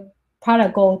particular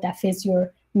product goal that fits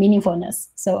your meaningfulness.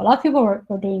 So a lot of people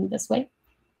were doing this way.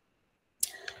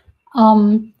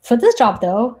 For this job,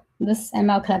 though, this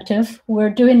ML collective, we're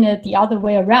doing it the other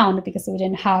way around because we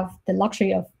didn't have the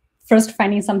luxury of first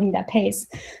finding something that pays.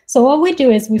 So what we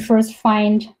do is we first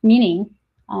find meaning.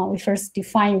 We first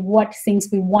define what things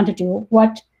we want to do,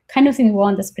 what kind of things we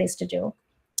want this place to do.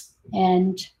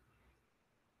 And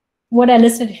what I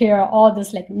listed here are all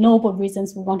these like noble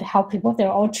reasons we want to help people.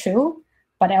 They're all true,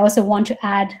 but I also want to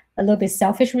add a little bit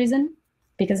selfish reason,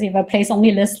 because if a place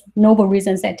only lists noble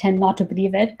reasons, I tend not to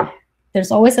believe it.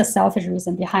 There's always a selfish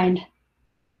reason behind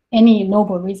any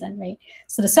noble reason, right?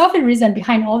 So the selfish reason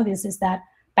behind all of this is that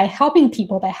by helping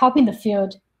people, by helping the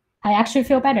field, I actually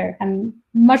feel better. I'm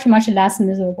much, much less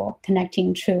miserable,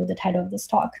 connecting to the title of this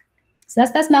talk. So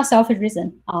that's my selfish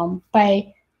reason.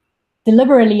 By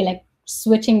deliberately like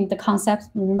switching the concepts,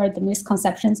 remember the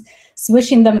misconceptions,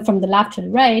 switching them from the left to the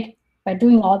right, by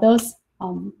doing all those,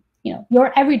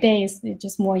 your everyday is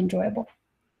just more enjoyable.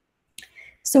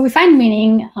 So we find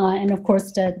meaning, and of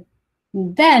course,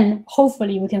 then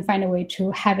hopefully we can find a way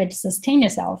to have it sustain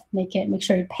yourself, make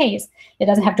sure it pays. It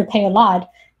doesn't have to pay a lot,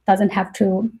 doesn't have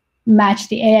to match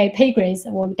the AI pay grades,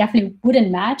 or definitely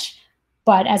wouldn't match.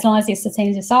 But as long as it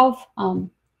sustains itself,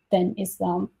 then it's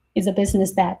a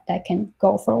business that can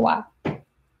go for a while.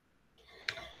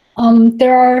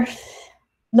 There are a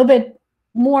little bit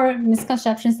more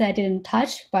misconceptions that I didn't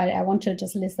touch, but I want to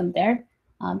just list them there.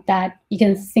 That you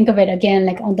can think of it again,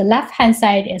 like on the left-hand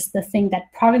side is the thing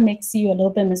that probably makes you a little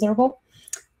bit miserable,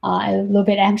 a little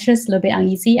bit anxious, a little bit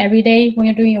uneasy every day when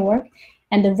you're doing your work.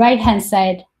 And the right-hand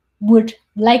side would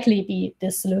likely be the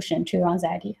solution to your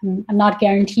anxiety. I'm not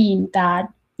guaranteeing that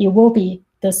it will be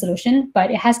the solution,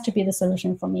 but it has to be the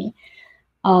solution for me.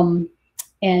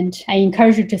 And I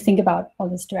encourage you to think about all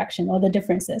this direction, all the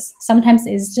differences. Sometimes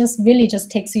it's just really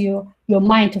just takes your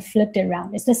mind to flip it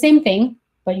around. It's the same thing,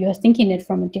 but you're thinking it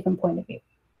from a different point of view.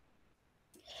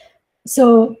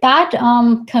 So that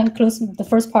concludes the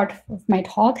first part of my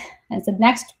talk. And the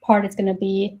next part is going to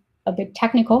be a bit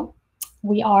technical.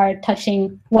 We are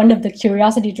touching one of the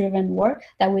curiosity-driven work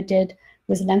that we did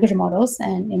with language models.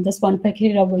 And in this one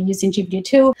particular, we're using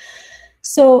GPT-2.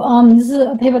 So this is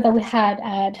a paper that we had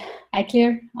at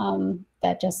iClear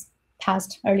that just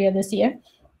passed earlier this year.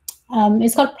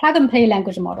 It's called plug-and-play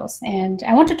language models. And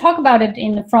I want to talk about it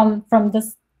from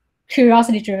this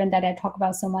curiosity-driven that I talk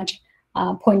about so much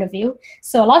point of view.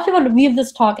 So a lot of people view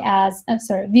this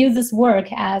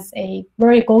work as a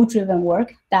very goal-driven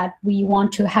work, that we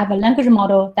want to have a language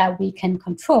model that we can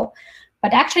control.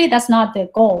 But actually, that's not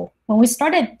the goal. When we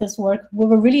started this work, we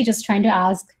were really just trying to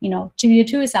ask,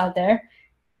 GPT-2 is out there,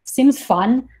 seems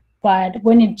fun, but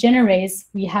when it generates,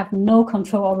 we have no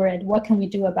control over it. What can we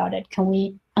do about it? Can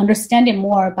we understand it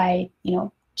more by,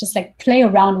 just like play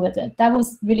around with it? That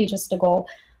was really just the goal.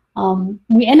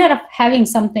 We ended up having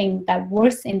something that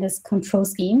works in this control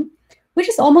scheme, which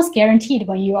is almost guaranteed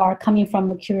when you are coming from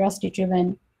a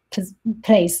curiosity-driven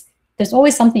place. There's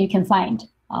always something you can find.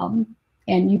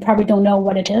 And you probably don't know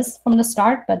what it is from the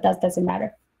start, but that doesn't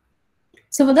matter.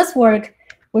 So for this work,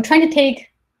 we're trying to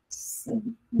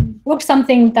work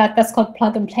something that's called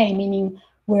plug and play, meaning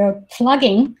we're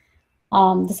plugging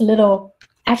this little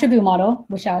attribute model,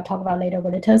 which I'll talk about later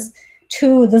what it is,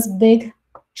 to this big,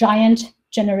 giant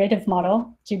generative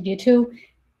model, GPT-2.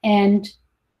 And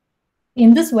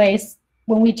in this way,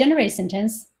 when we generate a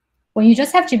sentence, when you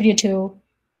just have GPT-2,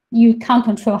 you can't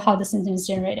control how the sentence is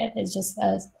generated. It's just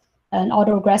an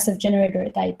autoregressive generator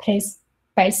that it plays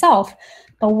by itself.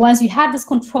 But once you have this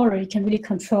controller, you can really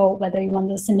control whether you want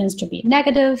the sentence to be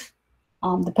negative.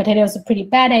 The potato is a pretty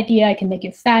bad idea. It can make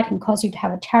you fat, can cause you to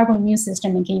have a terrible immune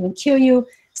system and can even kill you,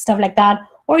 stuff like that.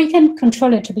 Or you can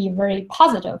control it to be very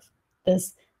positive,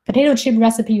 this potato chip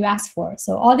recipe you asked for.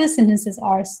 So all these sentences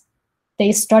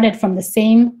they started from the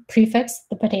same prefix,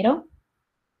 the potato.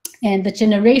 And the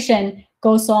generation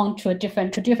goes on to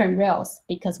different rails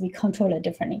because we control it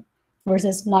differently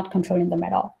versus not controlling them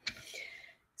at all.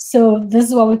 So this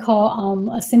is what we call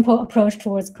a simple approach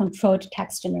towards controlled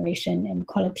text generation, and we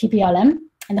call it PPLM.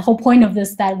 And the whole point of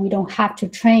this is that we don't have to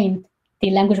train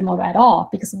the language model at all,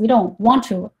 because we don't want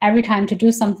to, every time to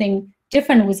do something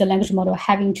different with the language model,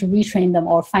 having to retrain them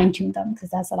or fine-tune them, because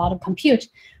that's a lot of compute.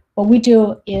 What we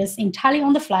do is entirely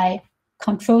on the fly,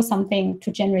 control something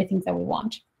to generate things that we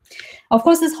want. Of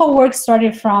course, this whole work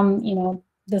started from, you know,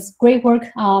 this great work,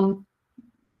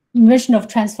 invention of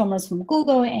transformers from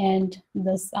Google, and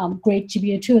this great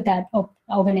GPT-2 that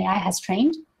OpenAI has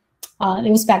trained.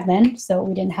 It was back then, so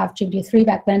we didn't have GPT-3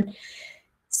 back then.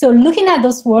 So looking at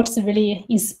those works really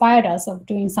inspired us of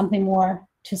doing something more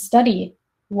to study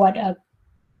what a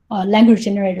language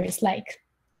generator is like.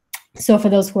 So for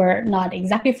those who are not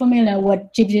exactly familiar,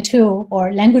 what GPT-2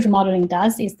 or language modeling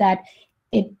does is that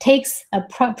it takes a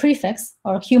prefix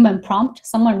or human prompt,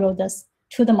 someone wrote this,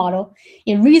 to the model.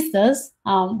 It reads this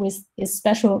with its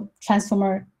special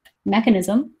transformer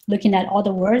mechanism, looking at all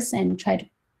the words and try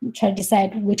to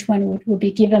decide which one would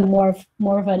be given more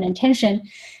of an intention,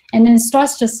 and then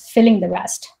starts just filling the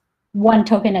rest, one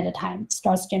token at a time,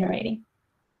 starts generating.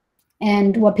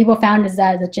 And what people found is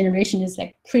that the generation is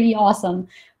like pretty awesome.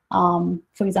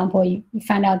 For example, you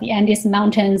find out the Andes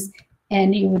Mountains,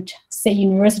 and you would say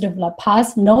University of La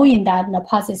Paz, knowing that La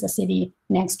Paz is a city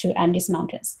next to Andes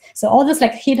Mountains. So all this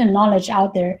like hidden knowledge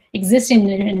out there existing in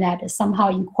the internet is somehow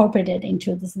incorporated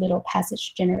into this little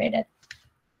passage generated.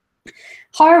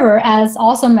 However, as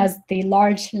awesome as the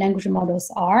large language models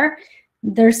are,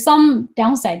 there's some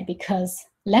downside, because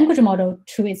language model,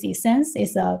 to its essence,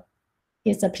 is a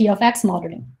P of X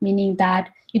modeling, meaning that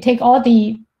you take all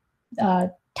the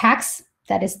tags,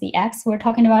 that is the X we're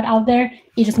talking about out there,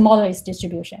 you just model its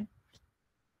distribution.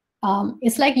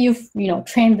 It's like you've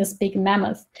trained this big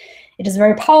mammoth. It is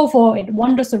very powerful. It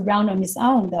wanders around on its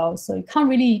own, though, so you can't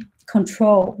really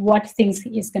control what things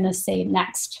it's going to say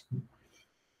next.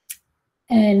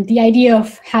 And the idea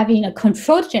of having a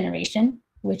controlled generation,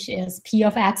 which is P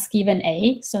of X given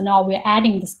A, so now we're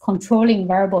adding this controlling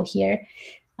variable here.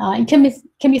 It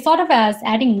can be thought of as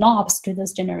adding knobs to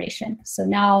this generation. So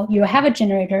now you have a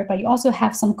generator, but you also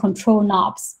have some control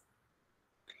knobs.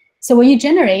 So when you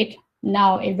generate,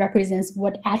 now it represents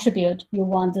what attribute you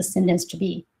want the sentence to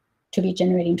be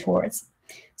generating towards.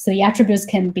 So the attributes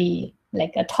can be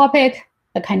like a topic,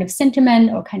 a kind of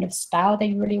sentiment, or kind of style that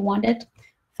you really wanted.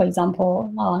 For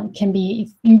example, can be,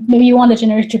 maybe you want the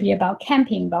generation to be about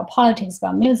camping, about politics,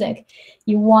 about music.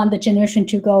 You want the generation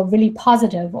to go really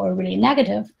positive or really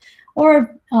negative.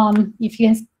 Or if you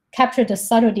can capture the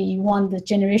subtlety, you want the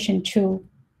generation to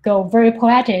go very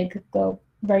poetic, go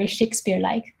very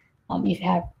Shakespeare-like, if you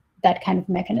have that kind of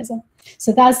mechanism.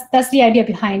 So that's the idea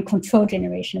behind control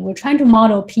generation. We're trying to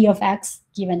model P of X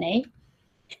given A.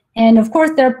 And of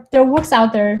course, there are works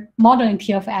out there modeling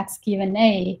P of X given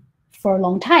A for a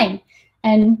long time.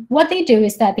 And what they do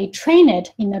is that they train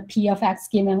it in a P of X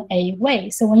given A way.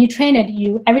 So when you train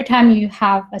it, every time you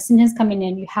have a sentence coming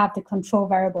in, you have the control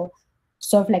variable,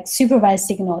 sort of like supervised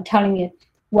signal, telling it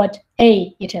what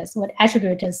A it is, what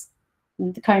attribute it is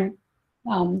in the current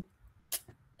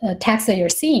text that you're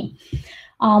seeing.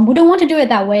 We don't want to do it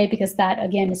that way, because that,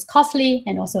 again, is costly,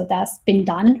 and also that's been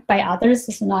done by others.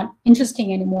 It's not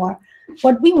interesting anymore.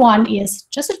 What we want is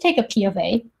just to take a P of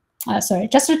A,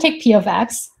 just to take P of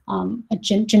X, a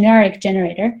generic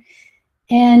generator,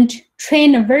 and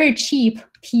train a very cheap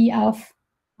P of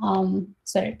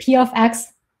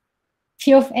X,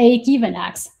 P of A given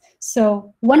X.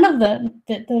 So one of the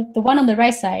one on the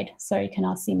right side, sorry, you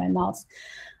cannot see my mouse,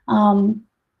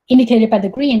 indicated by the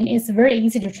green, is very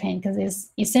easy to train because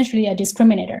it's essentially a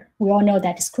discriminator. We all know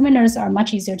that discriminators are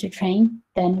much easier to train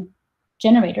than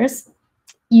generators.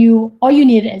 All you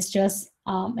need is just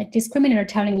a discriminator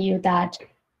telling you that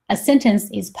a sentence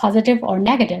is positive or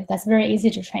negative. That's very easy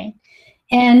to train.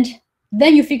 And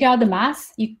then you figure out the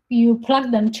math, you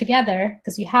plug them together,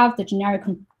 because you have the generic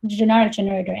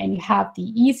generator and you have the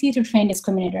easy to train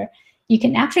discriminator. You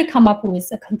can actually come up with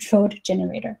a controlled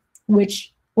generator,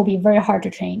 which will be very hard to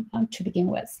train to begin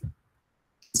with.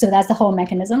 So that's the whole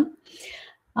mechanism.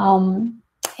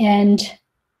 And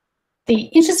the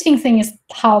interesting thing is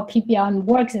how PPLM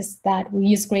works is that we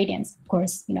use gradients. Of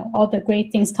course, all the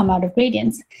great things come out of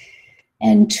gradients.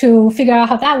 And to figure out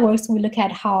how that works, we look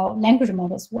at how language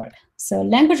models work. So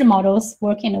language models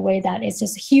work in a way that it's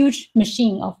just a huge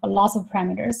machine of lots of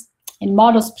parameters. It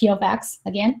models P of X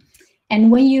again. And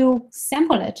when you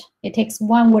sample it, it takes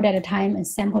one word at a time and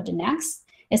sample the next.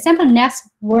 It samples the next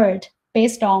word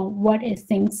based on what it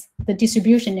thinks the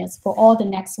distribution is for all the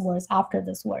next words after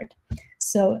this word.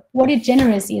 So what it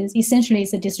generates is essentially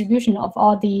is a distribution of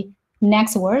all the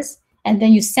next words, and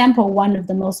then you sample one of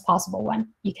the most possible one.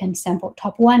 You can sample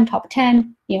top 1, top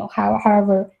 10,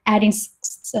 however, adding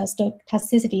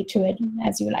stochasticity to it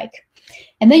as you like.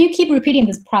 And then you keep repeating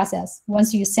this process.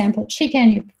 Once you sample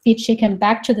chicken, you feed chicken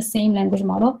back to the same language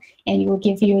model, and it will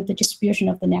give you the distribution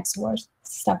of the next words,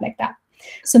 stuff like that.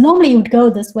 So normally you would go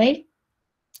this way,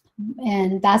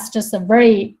 and that's just a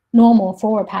very normal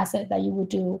forward passage that you would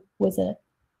do with a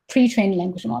pre-trained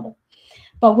language model.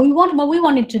 But what we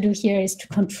wanted to do here is to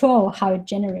control how it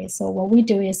generates. So what we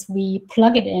do is we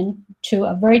plug it in to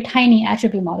a very tiny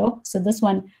attribute model. So this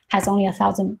one has only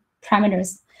 1,000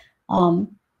 parameters.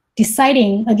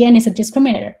 Deciding, again, is a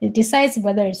discriminator. It decides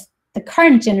whether the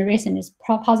current generation is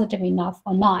positive enough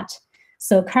or not.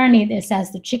 So currently it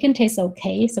says the chicken tastes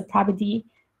okay. So probably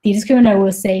the discriminator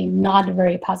will say not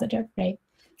very positive, right?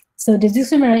 So the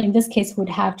discriminator in this case would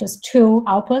have just 2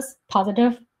 outputs,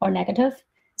 positive or negative.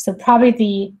 So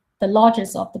probably the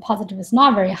logis of the positive is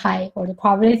not very high, or the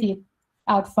probability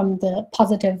out from the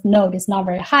positive node is not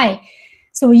very high.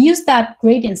 So we use that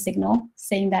gradient signal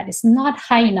saying that it's not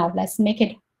high enough, let's make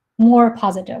it more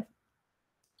positive.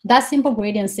 That simple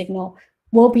gradient signal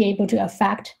will be able to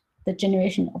affect the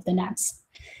generation of the next.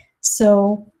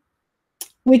 So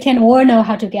we can all know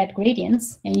how to get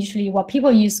gradients, and usually what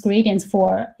people use gradients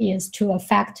for is to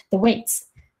affect the weights.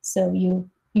 So you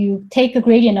take a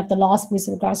gradient of the loss with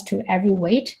regards to every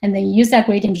weight, and then you use that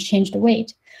gradient to change the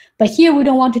weight. But here we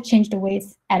don't want to change the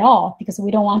weights at all because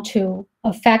we don't want to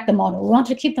affect the model. We want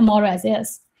to keep the model as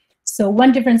is. So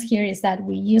one difference here is that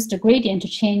we use the gradient to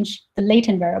change the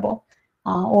latent variable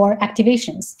or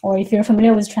activations, or if you're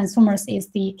familiar with transformers, is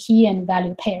the key and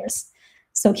value pairs.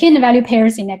 So key and value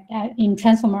pairs in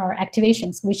transformer are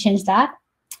activations. We change that.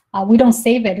 We don't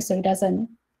save it, so it doesn't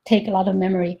take a lot of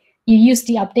memory. You use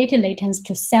the updated latents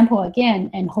to sample again,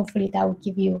 and hopefully that will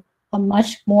give you a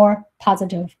much more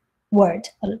positive word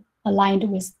aligned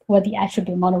with what the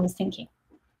attribute model was thinking.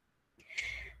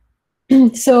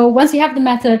 So once you have the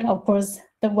method, of course,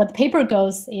 what the paper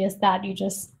goes is that you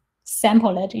just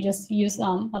sample it. You just use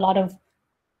a lot of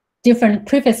different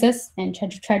prefixes and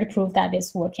try to prove that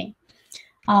it's working.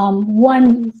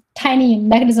 One tiny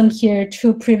mechanism here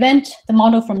to prevent the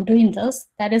model from doing this,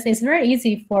 that is, it's very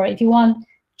easy for, if you want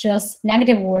just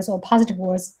negative words or positive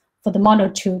words, for the model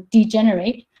to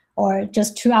degenerate or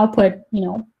just to output,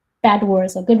 bad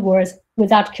words or good words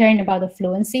without caring about the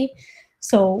fluency.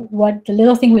 So what the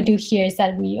little thing we do here is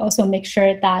that we also make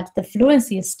sure that the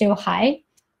fluency is still high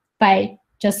by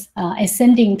just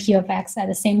ascending P of X at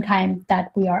the same time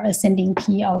that we are ascending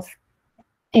P of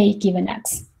A given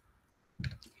X.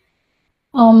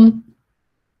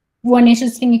 One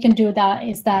interesting thing you can do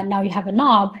is that now you have a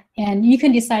knob, and you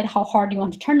can decide how hard you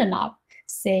want to turn the knob.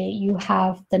 Say you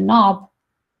have the knob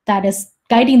that is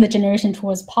guiding the generation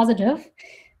towards positive,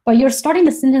 but you're starting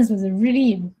the sentence with a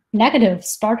really negative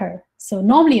starter. So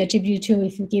normally a GPT-2,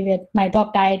 if you give it "my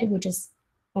dog died," which is,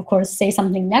 of course, say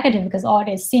something negative because all it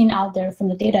is seen out there from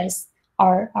the data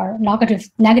are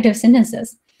negative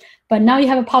sentences. But now you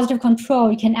have a positive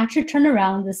control, you can actually turn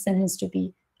around the sentence to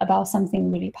be about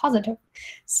something really positive.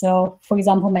 So for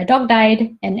example, "my dog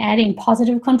died," and adding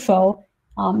positive control,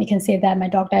 you can say that "my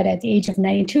dog died at the age of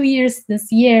 92 years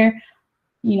this year."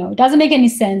 It doesn't make any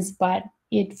sense, but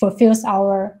it fulfills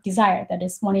our desire, that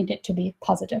is wanting it to be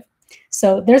positive.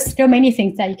 So there's still many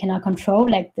things that you cannot control,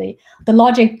 like the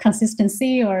logic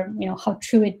consistency or how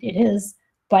true it is,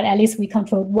 but at least we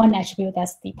control one attribute,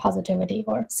 that's the positivity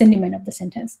or sentiment of the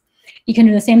sentence. You can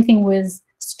do the same thing with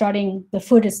starting "the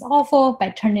food is awful" by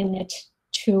turning it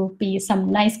to be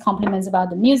some nice compliments about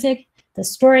the music, the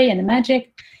story, and the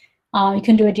magic. You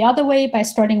can do it the other way by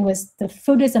starting with "the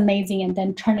food is amazing" and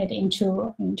then turn it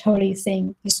into totally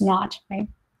saying it's not, right?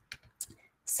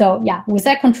 So yeah, with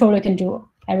that control, you can do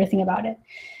everything about it.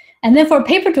 And then for a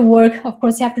paper to work, of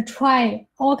course, you have to try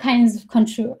all kinds of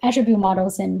control attribute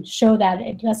models and show that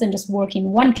it doesn't just work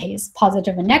in one case,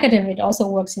 positive and negative, it also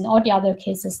works in all the other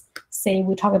cases. Say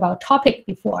we talked about topic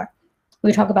before,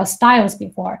 we talked about styles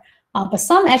before, but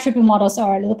some attribute models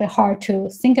are a little bit hard to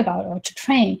think about or to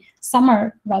train. Some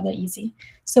are rather easy.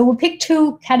 So we'll pick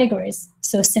 2 categories.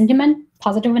 So sentiment,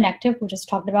 positive and negative, we just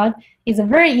talked about, is a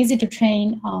very easy to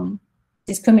train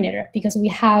discriminator because we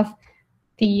have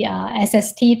the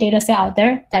SST data set out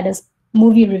there that is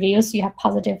movie reviews. You have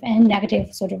positive and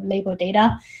negative sort of label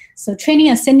data. So training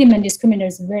a sentiment discriminator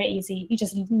is very easy. You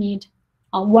just need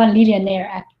one linear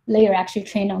layer actually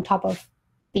trained on top of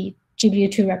the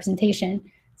GPT-2 representation.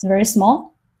 It's very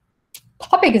small.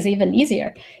 Topic is even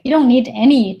easier. You don't need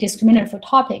any discriminator for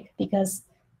topic because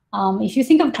If you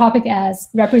think of topic as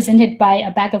represented by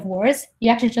a bag of words, you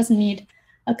actually just need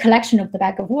a collection of the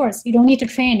bag of words. You don't need to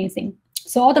train anything.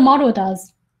 So all the model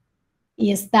does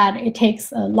is that it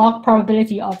takes a log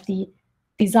probability of the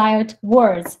desired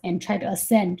words and try to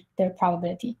ascend their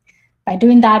probability. By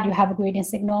doing that, you have a gradient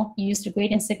signal. You use the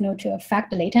gradient signal to affect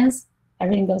the latence.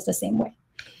 Everything goes the same way.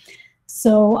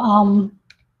 So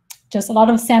just a lot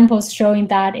of samples showing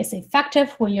that it's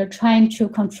effective when you're trying to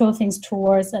control things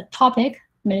towards a topic,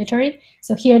 military.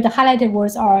 So here the highlighted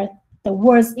words are the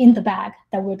words in the bag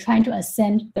that we're trying to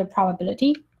ascend their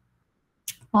probability.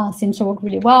 Seems to work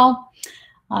really well.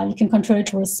 You can control it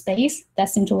towards space. That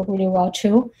seems to work really well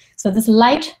too. So this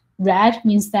light red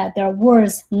means that there are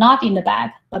words not in the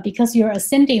bag, but because you're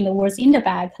ascending the words in the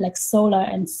bag, like solar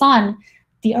and sun,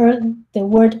 the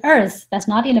word earth that's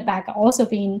not in the bag are also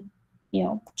being,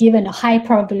 given a high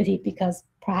probability because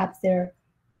perhaps they're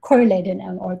correlated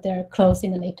or they're close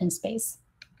in the latent space.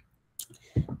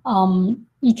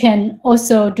 You can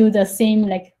also do the same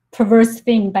perverse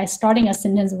thing by starting a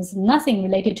sentence with nothing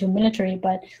related to military,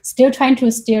 but still trying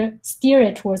to steer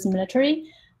it towards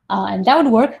military. And that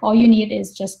would work. All you need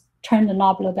is just turn the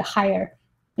knob a little bit higher,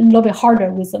 a little bit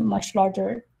harder with a much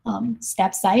larger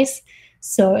step size.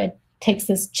 So it takes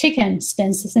this chicken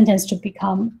sentence to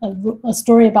become a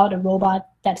story about a robot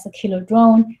that's a killer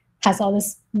drone, has all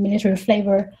this military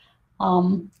flavor.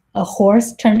 A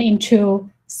horse turned into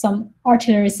some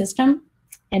artillery system,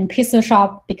 and Pizza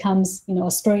Shop becomes, a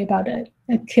story about a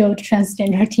killed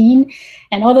transgender teen,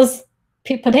 and all those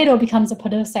potato becomes a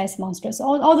potato-sized monster. So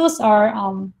all those are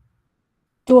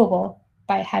doable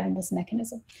by having this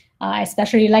mechanism. I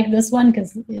especially like this one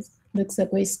because it looks a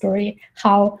great story,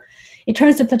 how it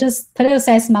turns the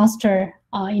potato-sized monster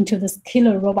into this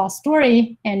killer robot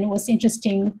story. And what's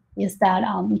interesting is that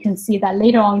you can see that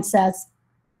later on it says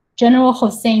General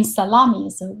Hossein Salami.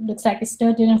 So it looks like it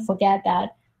still didn't forget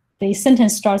that the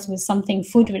sentence starts with something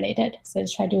food related. So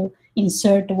it's try to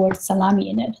insert the word salami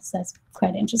in it. So that's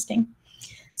quite interesting.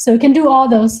 So you can do all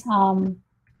those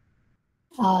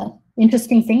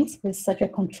interesting things with such a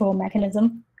control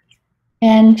mechanism.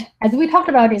 And as we talked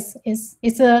about,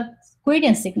 it's a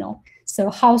gradient signal.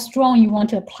 So how strong you want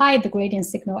to apply the gradient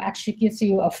signal actually gives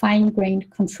you a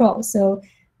fine-grained control. So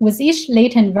with each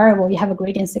latent variable, you have a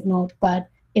gradient signal, but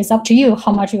it's up to you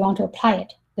how much you want to apply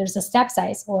it. There's a step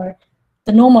size or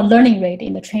the normal learning rate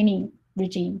in the training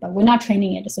regime, but we're not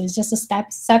training it, so it's just a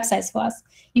step size for us.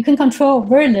 You can control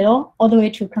very little all the way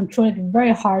to control it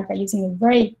very hard by using a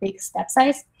very big step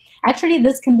size. Actually,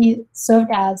 this can be served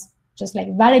as just like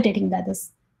validating that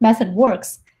this method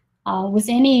works. With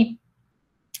any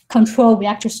control, we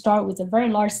actually start with a very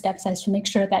large step size to make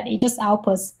sure that it just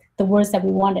outputs the words that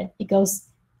we wanted. It goes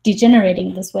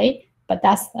degenerating this way, but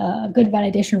that's a good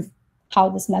validation of how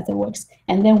this method works.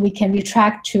 And then we can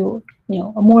retract to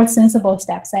a more sensible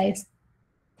step size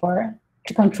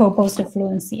to control both the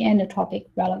fluency and the topic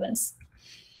relevance.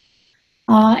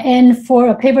 And for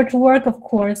a paper to work, of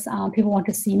course, people want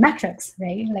to see metrics,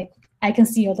 right? Like I can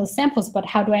see all those samples, but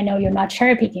how do I know you're not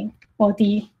cherry picking? Well,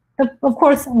 of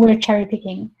course, we're cherry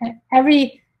picking.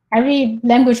 Every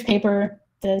language paper,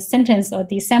 the sentence or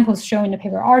the samples shown in the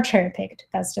paper are cherry picked.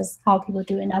 That's just how people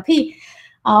do NLP.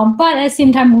 But at the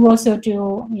same time, we also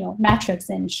do metrics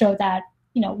and show that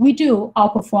we do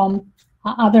outperform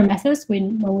other methods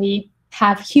when we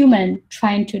have human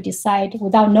trying to decide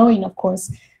without knowing, of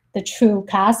course, the true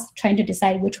class, trying to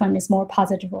decide which one is more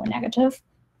positive or negative.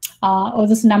 All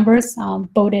those numbers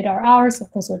bolded are ours.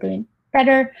 Of course, we're doing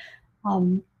better.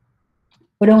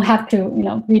 We don't have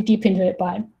to read deep into it,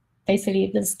 but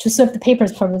basically this to serve the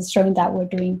paper's purpose, showing that we're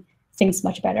doing things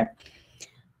much better.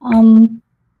 And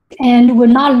we're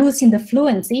not losing the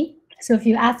fluency. So if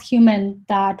you ask human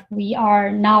that we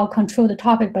are now control the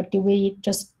topic, but do we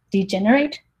just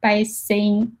degenerate by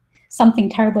saying something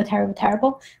terrible, terrible,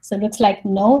 terrible? So it looks like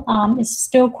no, it's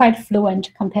still quite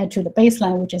fluent compared to the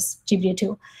baseline, which is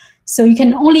GPT-2. So you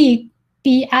can only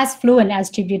be as fluent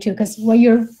as GPT-2 because what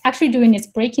you're actually doing is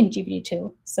breaking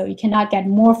GPT-2. So you cannot get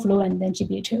more fluent than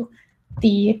GPT-2.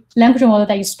 The language model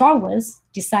that you start with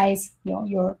decides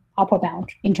your upper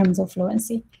bound in terms of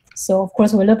fluency. So of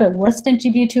course we're a little bit worse than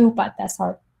GPT-2, but that's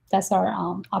our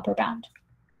upper bound.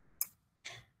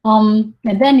 And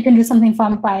then you can do something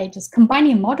fun by just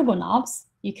combining multiple knobs.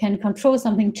 You can control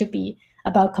something to be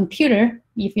about computer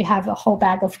if you have a whole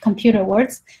bag of computer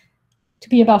words. To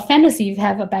be about fantasy, you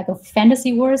have a bag of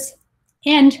fantasy words,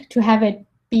 and to have it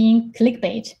being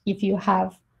clickbait if you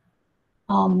have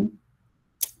a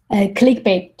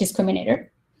clickbait discriminator.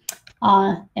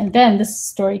 And then this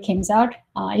story came out.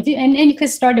 And you could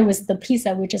start it with the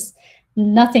pizza, which is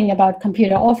nothing about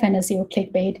computer or fantasy or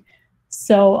clickbait.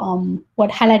 So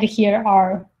what highlighted here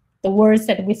are the words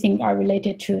that we think are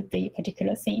related to the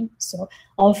particular theme. So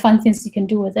all fun things you can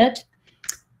do with it.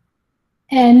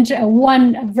 And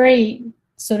one very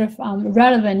sort of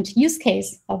relevant use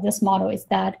case of this model is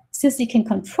that since it can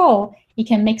control, it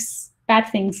can make bad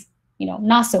things,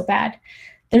 not so bad.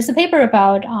 There's a paper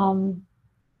about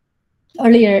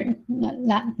earlier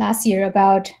last year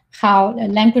about how a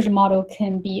language model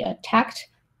can be attacked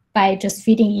by just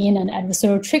feeding in an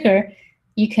adversarial trigger.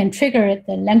 You can trigger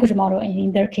the language model, and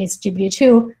in their case,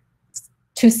 GPT-2,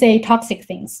 to say toxic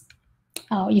things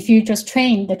if you just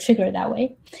train the trigger that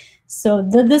way. So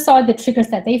these are the triggers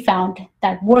that they found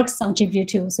that works on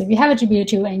GPT-2. So if you have a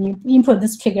GPT-2 and you input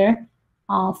this trigger,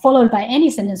 followed by any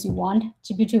sentence you want,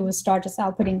 GPT-2 will start just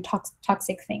outputting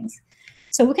toxic things.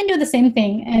 So we can do the same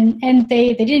thing. And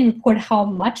they didn't report how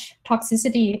much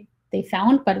toxicity they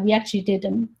found, but we actually did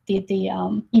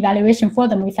the evaluation for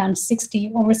them. We found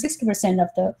over 60% of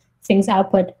the things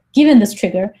output given this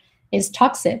trigger is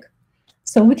toxic.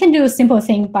 So we can do a simple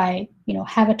thing by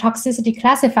have a toxicity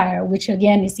classifier, which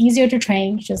again is easier to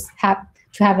train. Just have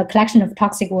a collection of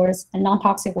toxic words and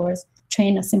non-toxic words,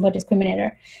 train a simple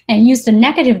discriminator, and use the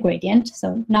negative gradient.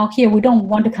 So now here we don't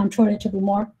want to control it to be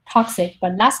more toxic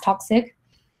but less toxic.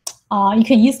 You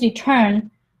can easily turn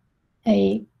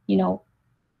a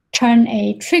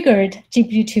triggered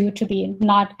GPT-2 to be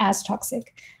not as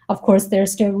toxic. Of course,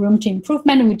 there's still room to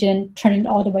improvement. We didn't turn it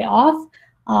all the way off.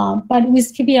 But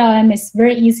with PBLM, it's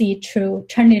very easy to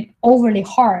turn it overly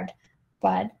hard.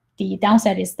 But the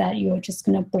downside is that you're just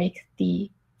going to break the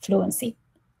fluency.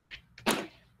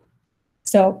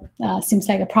 So seems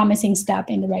like a promising step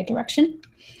in the right direction.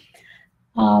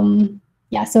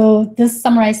 Yeah, so this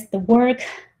summarized the work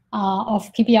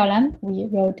of PBLM. We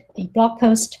wrote a blog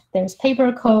post. There's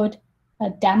paper code, a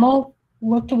demo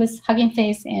worked with Hugging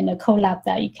Face, and a code lab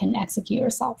that you can execute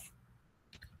yourself.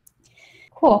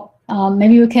 Cool.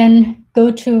 Maybe we can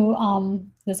go to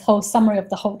this whole summary of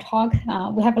the whole talk.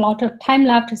 We have a lot of time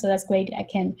left, so that's great.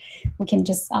 We can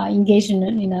just engage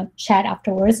in a chat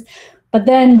afterwards. But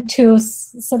then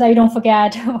so that you don't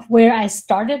forget where I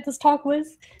started this talk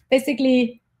with,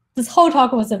 basically this whole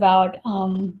talk was about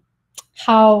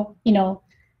how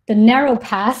the narrow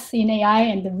path in AI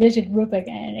and the rigid rubric,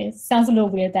 and it sounds a little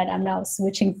weird that I'm now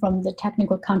switching from the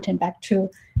technical content back to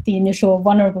the initial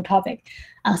vulnerable topic.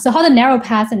 So how the narrow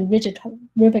path and rigid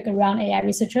rubric around AI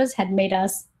researchers had made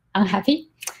us unhappy.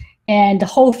 And the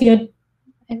whole field,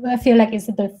 I feel like it's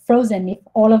a bit frozen if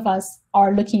all of us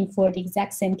are looking for the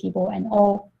exact same people and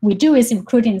all we do is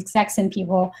recruiting the exact same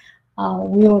people.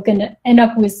 We were going to end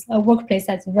up with a workplace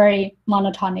that's very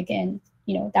monotonic, and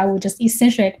that will just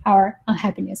accentuate our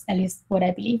unhappiness, at least what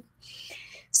I believe.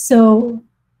 So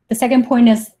the second point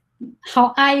is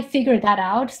how I figured that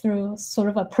out through sort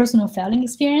of a personal failing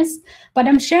experience. But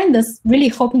I'm sharing this really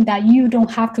hoping that you don't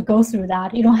have to go through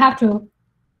that. You don't have to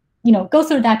go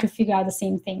through that to figure out the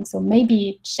same thing. So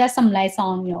maybe shed some lights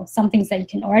on some things that you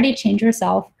can already change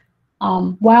yourself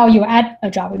while you're at a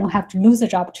job. You don't have to lose a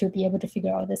job to be able to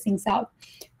figure all these things out.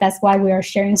 That's why we are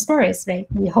sharing stories, right?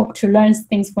 We hope to learn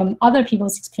things from other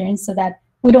people's experience so that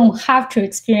we don't have to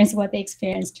experience what they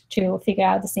experienced to figure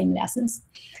out the same lessons.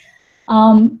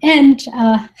 And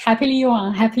happily or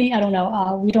unhappily, I don't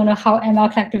know. We don't know how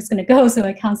ML Collective is going to go, so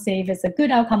I can't say if it's a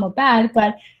good outcome or bad,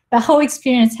 but the whole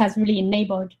experience has really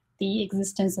enabled the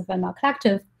existence of ML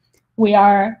Collective.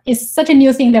 It's such a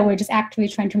new thing that we're just actively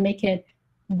trying to make it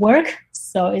work.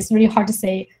 So it's really hard to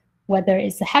say whether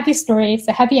it's a happy story, it's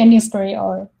a happy ending story,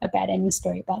 or a bad ending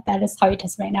story, but that is how it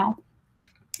is right now.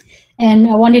 And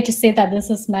I wanted to say that this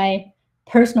is my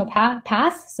personal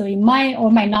path, so it might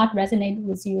or might not resonate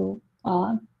with you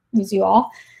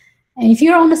all. And if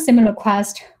you're on a similar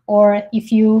quest, or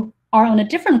if you are on a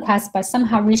different quest but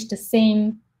somehow reach the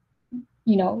same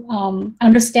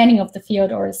understanding of the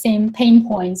field or the same pain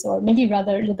points, or maybe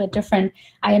rather a little bit different,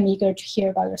 I am eager to hear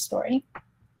about your story.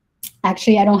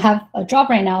 Actually, I don't have a job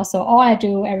right now, so all I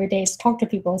do every day is talk to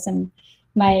people, and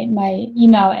my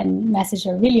email and message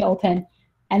are really open.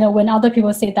 I know when other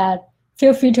people say that,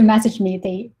 feel free to message me,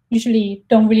 they usually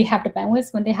don't really have the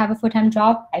bandwidth when they have a full-time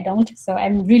job. I don't, so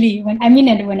I'm really, I mean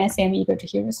it when I say I'm eager to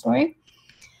hear your story.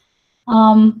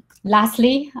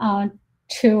 Lastly,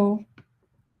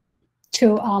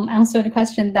 to answer the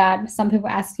question that some people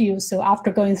ask you, so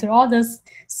after going through all this,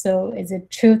 so is it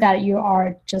true that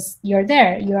you're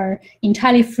there, you're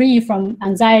entirely free from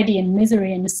anxiety and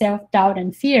misery and self-doubt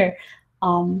and fear?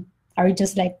 Are you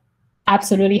just like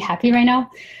absolutely happy right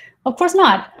now? Of course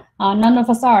not. None of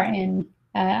us are, and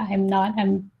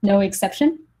I'm no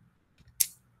exception.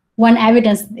 one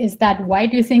evidence is that why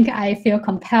do you think I feel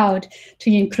compelled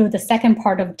to include the second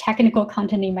part of technical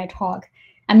content in my talk?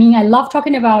 I mean, I love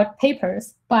talking about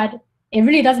papers, but it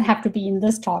really doesn't have to be in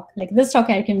this talk. Like this talk,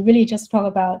 I can really just talk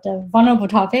about the vulnerable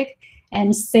topic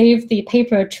and save the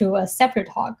paper to a separate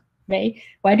talk, right?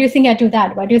 Why do you think I do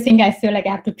that? Why do you think I feel like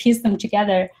I have to piece them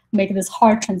together, make this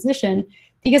hard transition?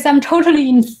 Because I'm totally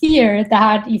in fear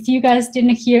that if you guys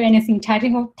didn't hear anything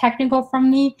technical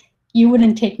from me, you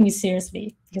wouldn't take me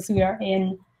seriously, because we are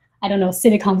in, I don't know,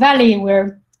 Silicon Valley,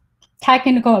 where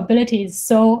technical ability is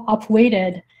so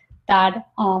upweighted that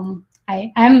I'm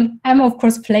of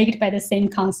course plagued by the same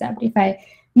concept. If I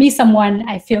meet someone,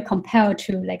 I feel compelled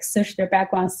to like search their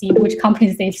background, see which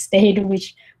companies they've stayed,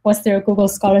 what's their Google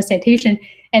Scholar citation,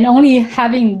 and only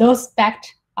having those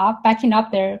backing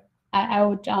up there, I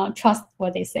would trust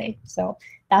what they say. So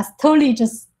that's totally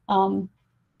just an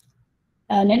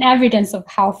evidence of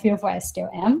how fearful I still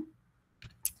am.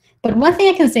 But one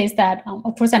thing I can say is that,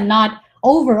 of course, I'm not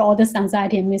over all this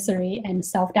anxiety and misery and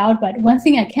self-doubt, but one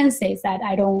thing I can say is that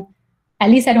at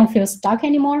least I don't feel stuck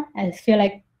anymore. I feel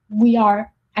like we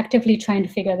are actively trying to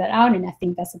figure that out, and I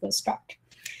think that's a good start.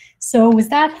 So with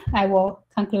that, I will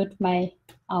conclude my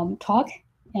talk,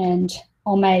 and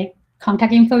all my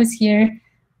contact info is here.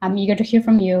 I'm eager to hear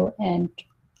from you, and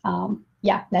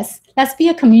yeah, let's be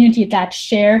a community that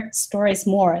share stories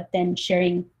more than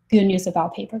sharing good news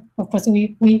about paper. Of course,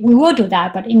 we will do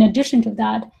that, but in addition to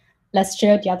that, let's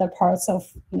share the other parts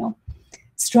of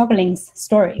struggling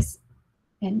stories.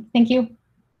 And thank you.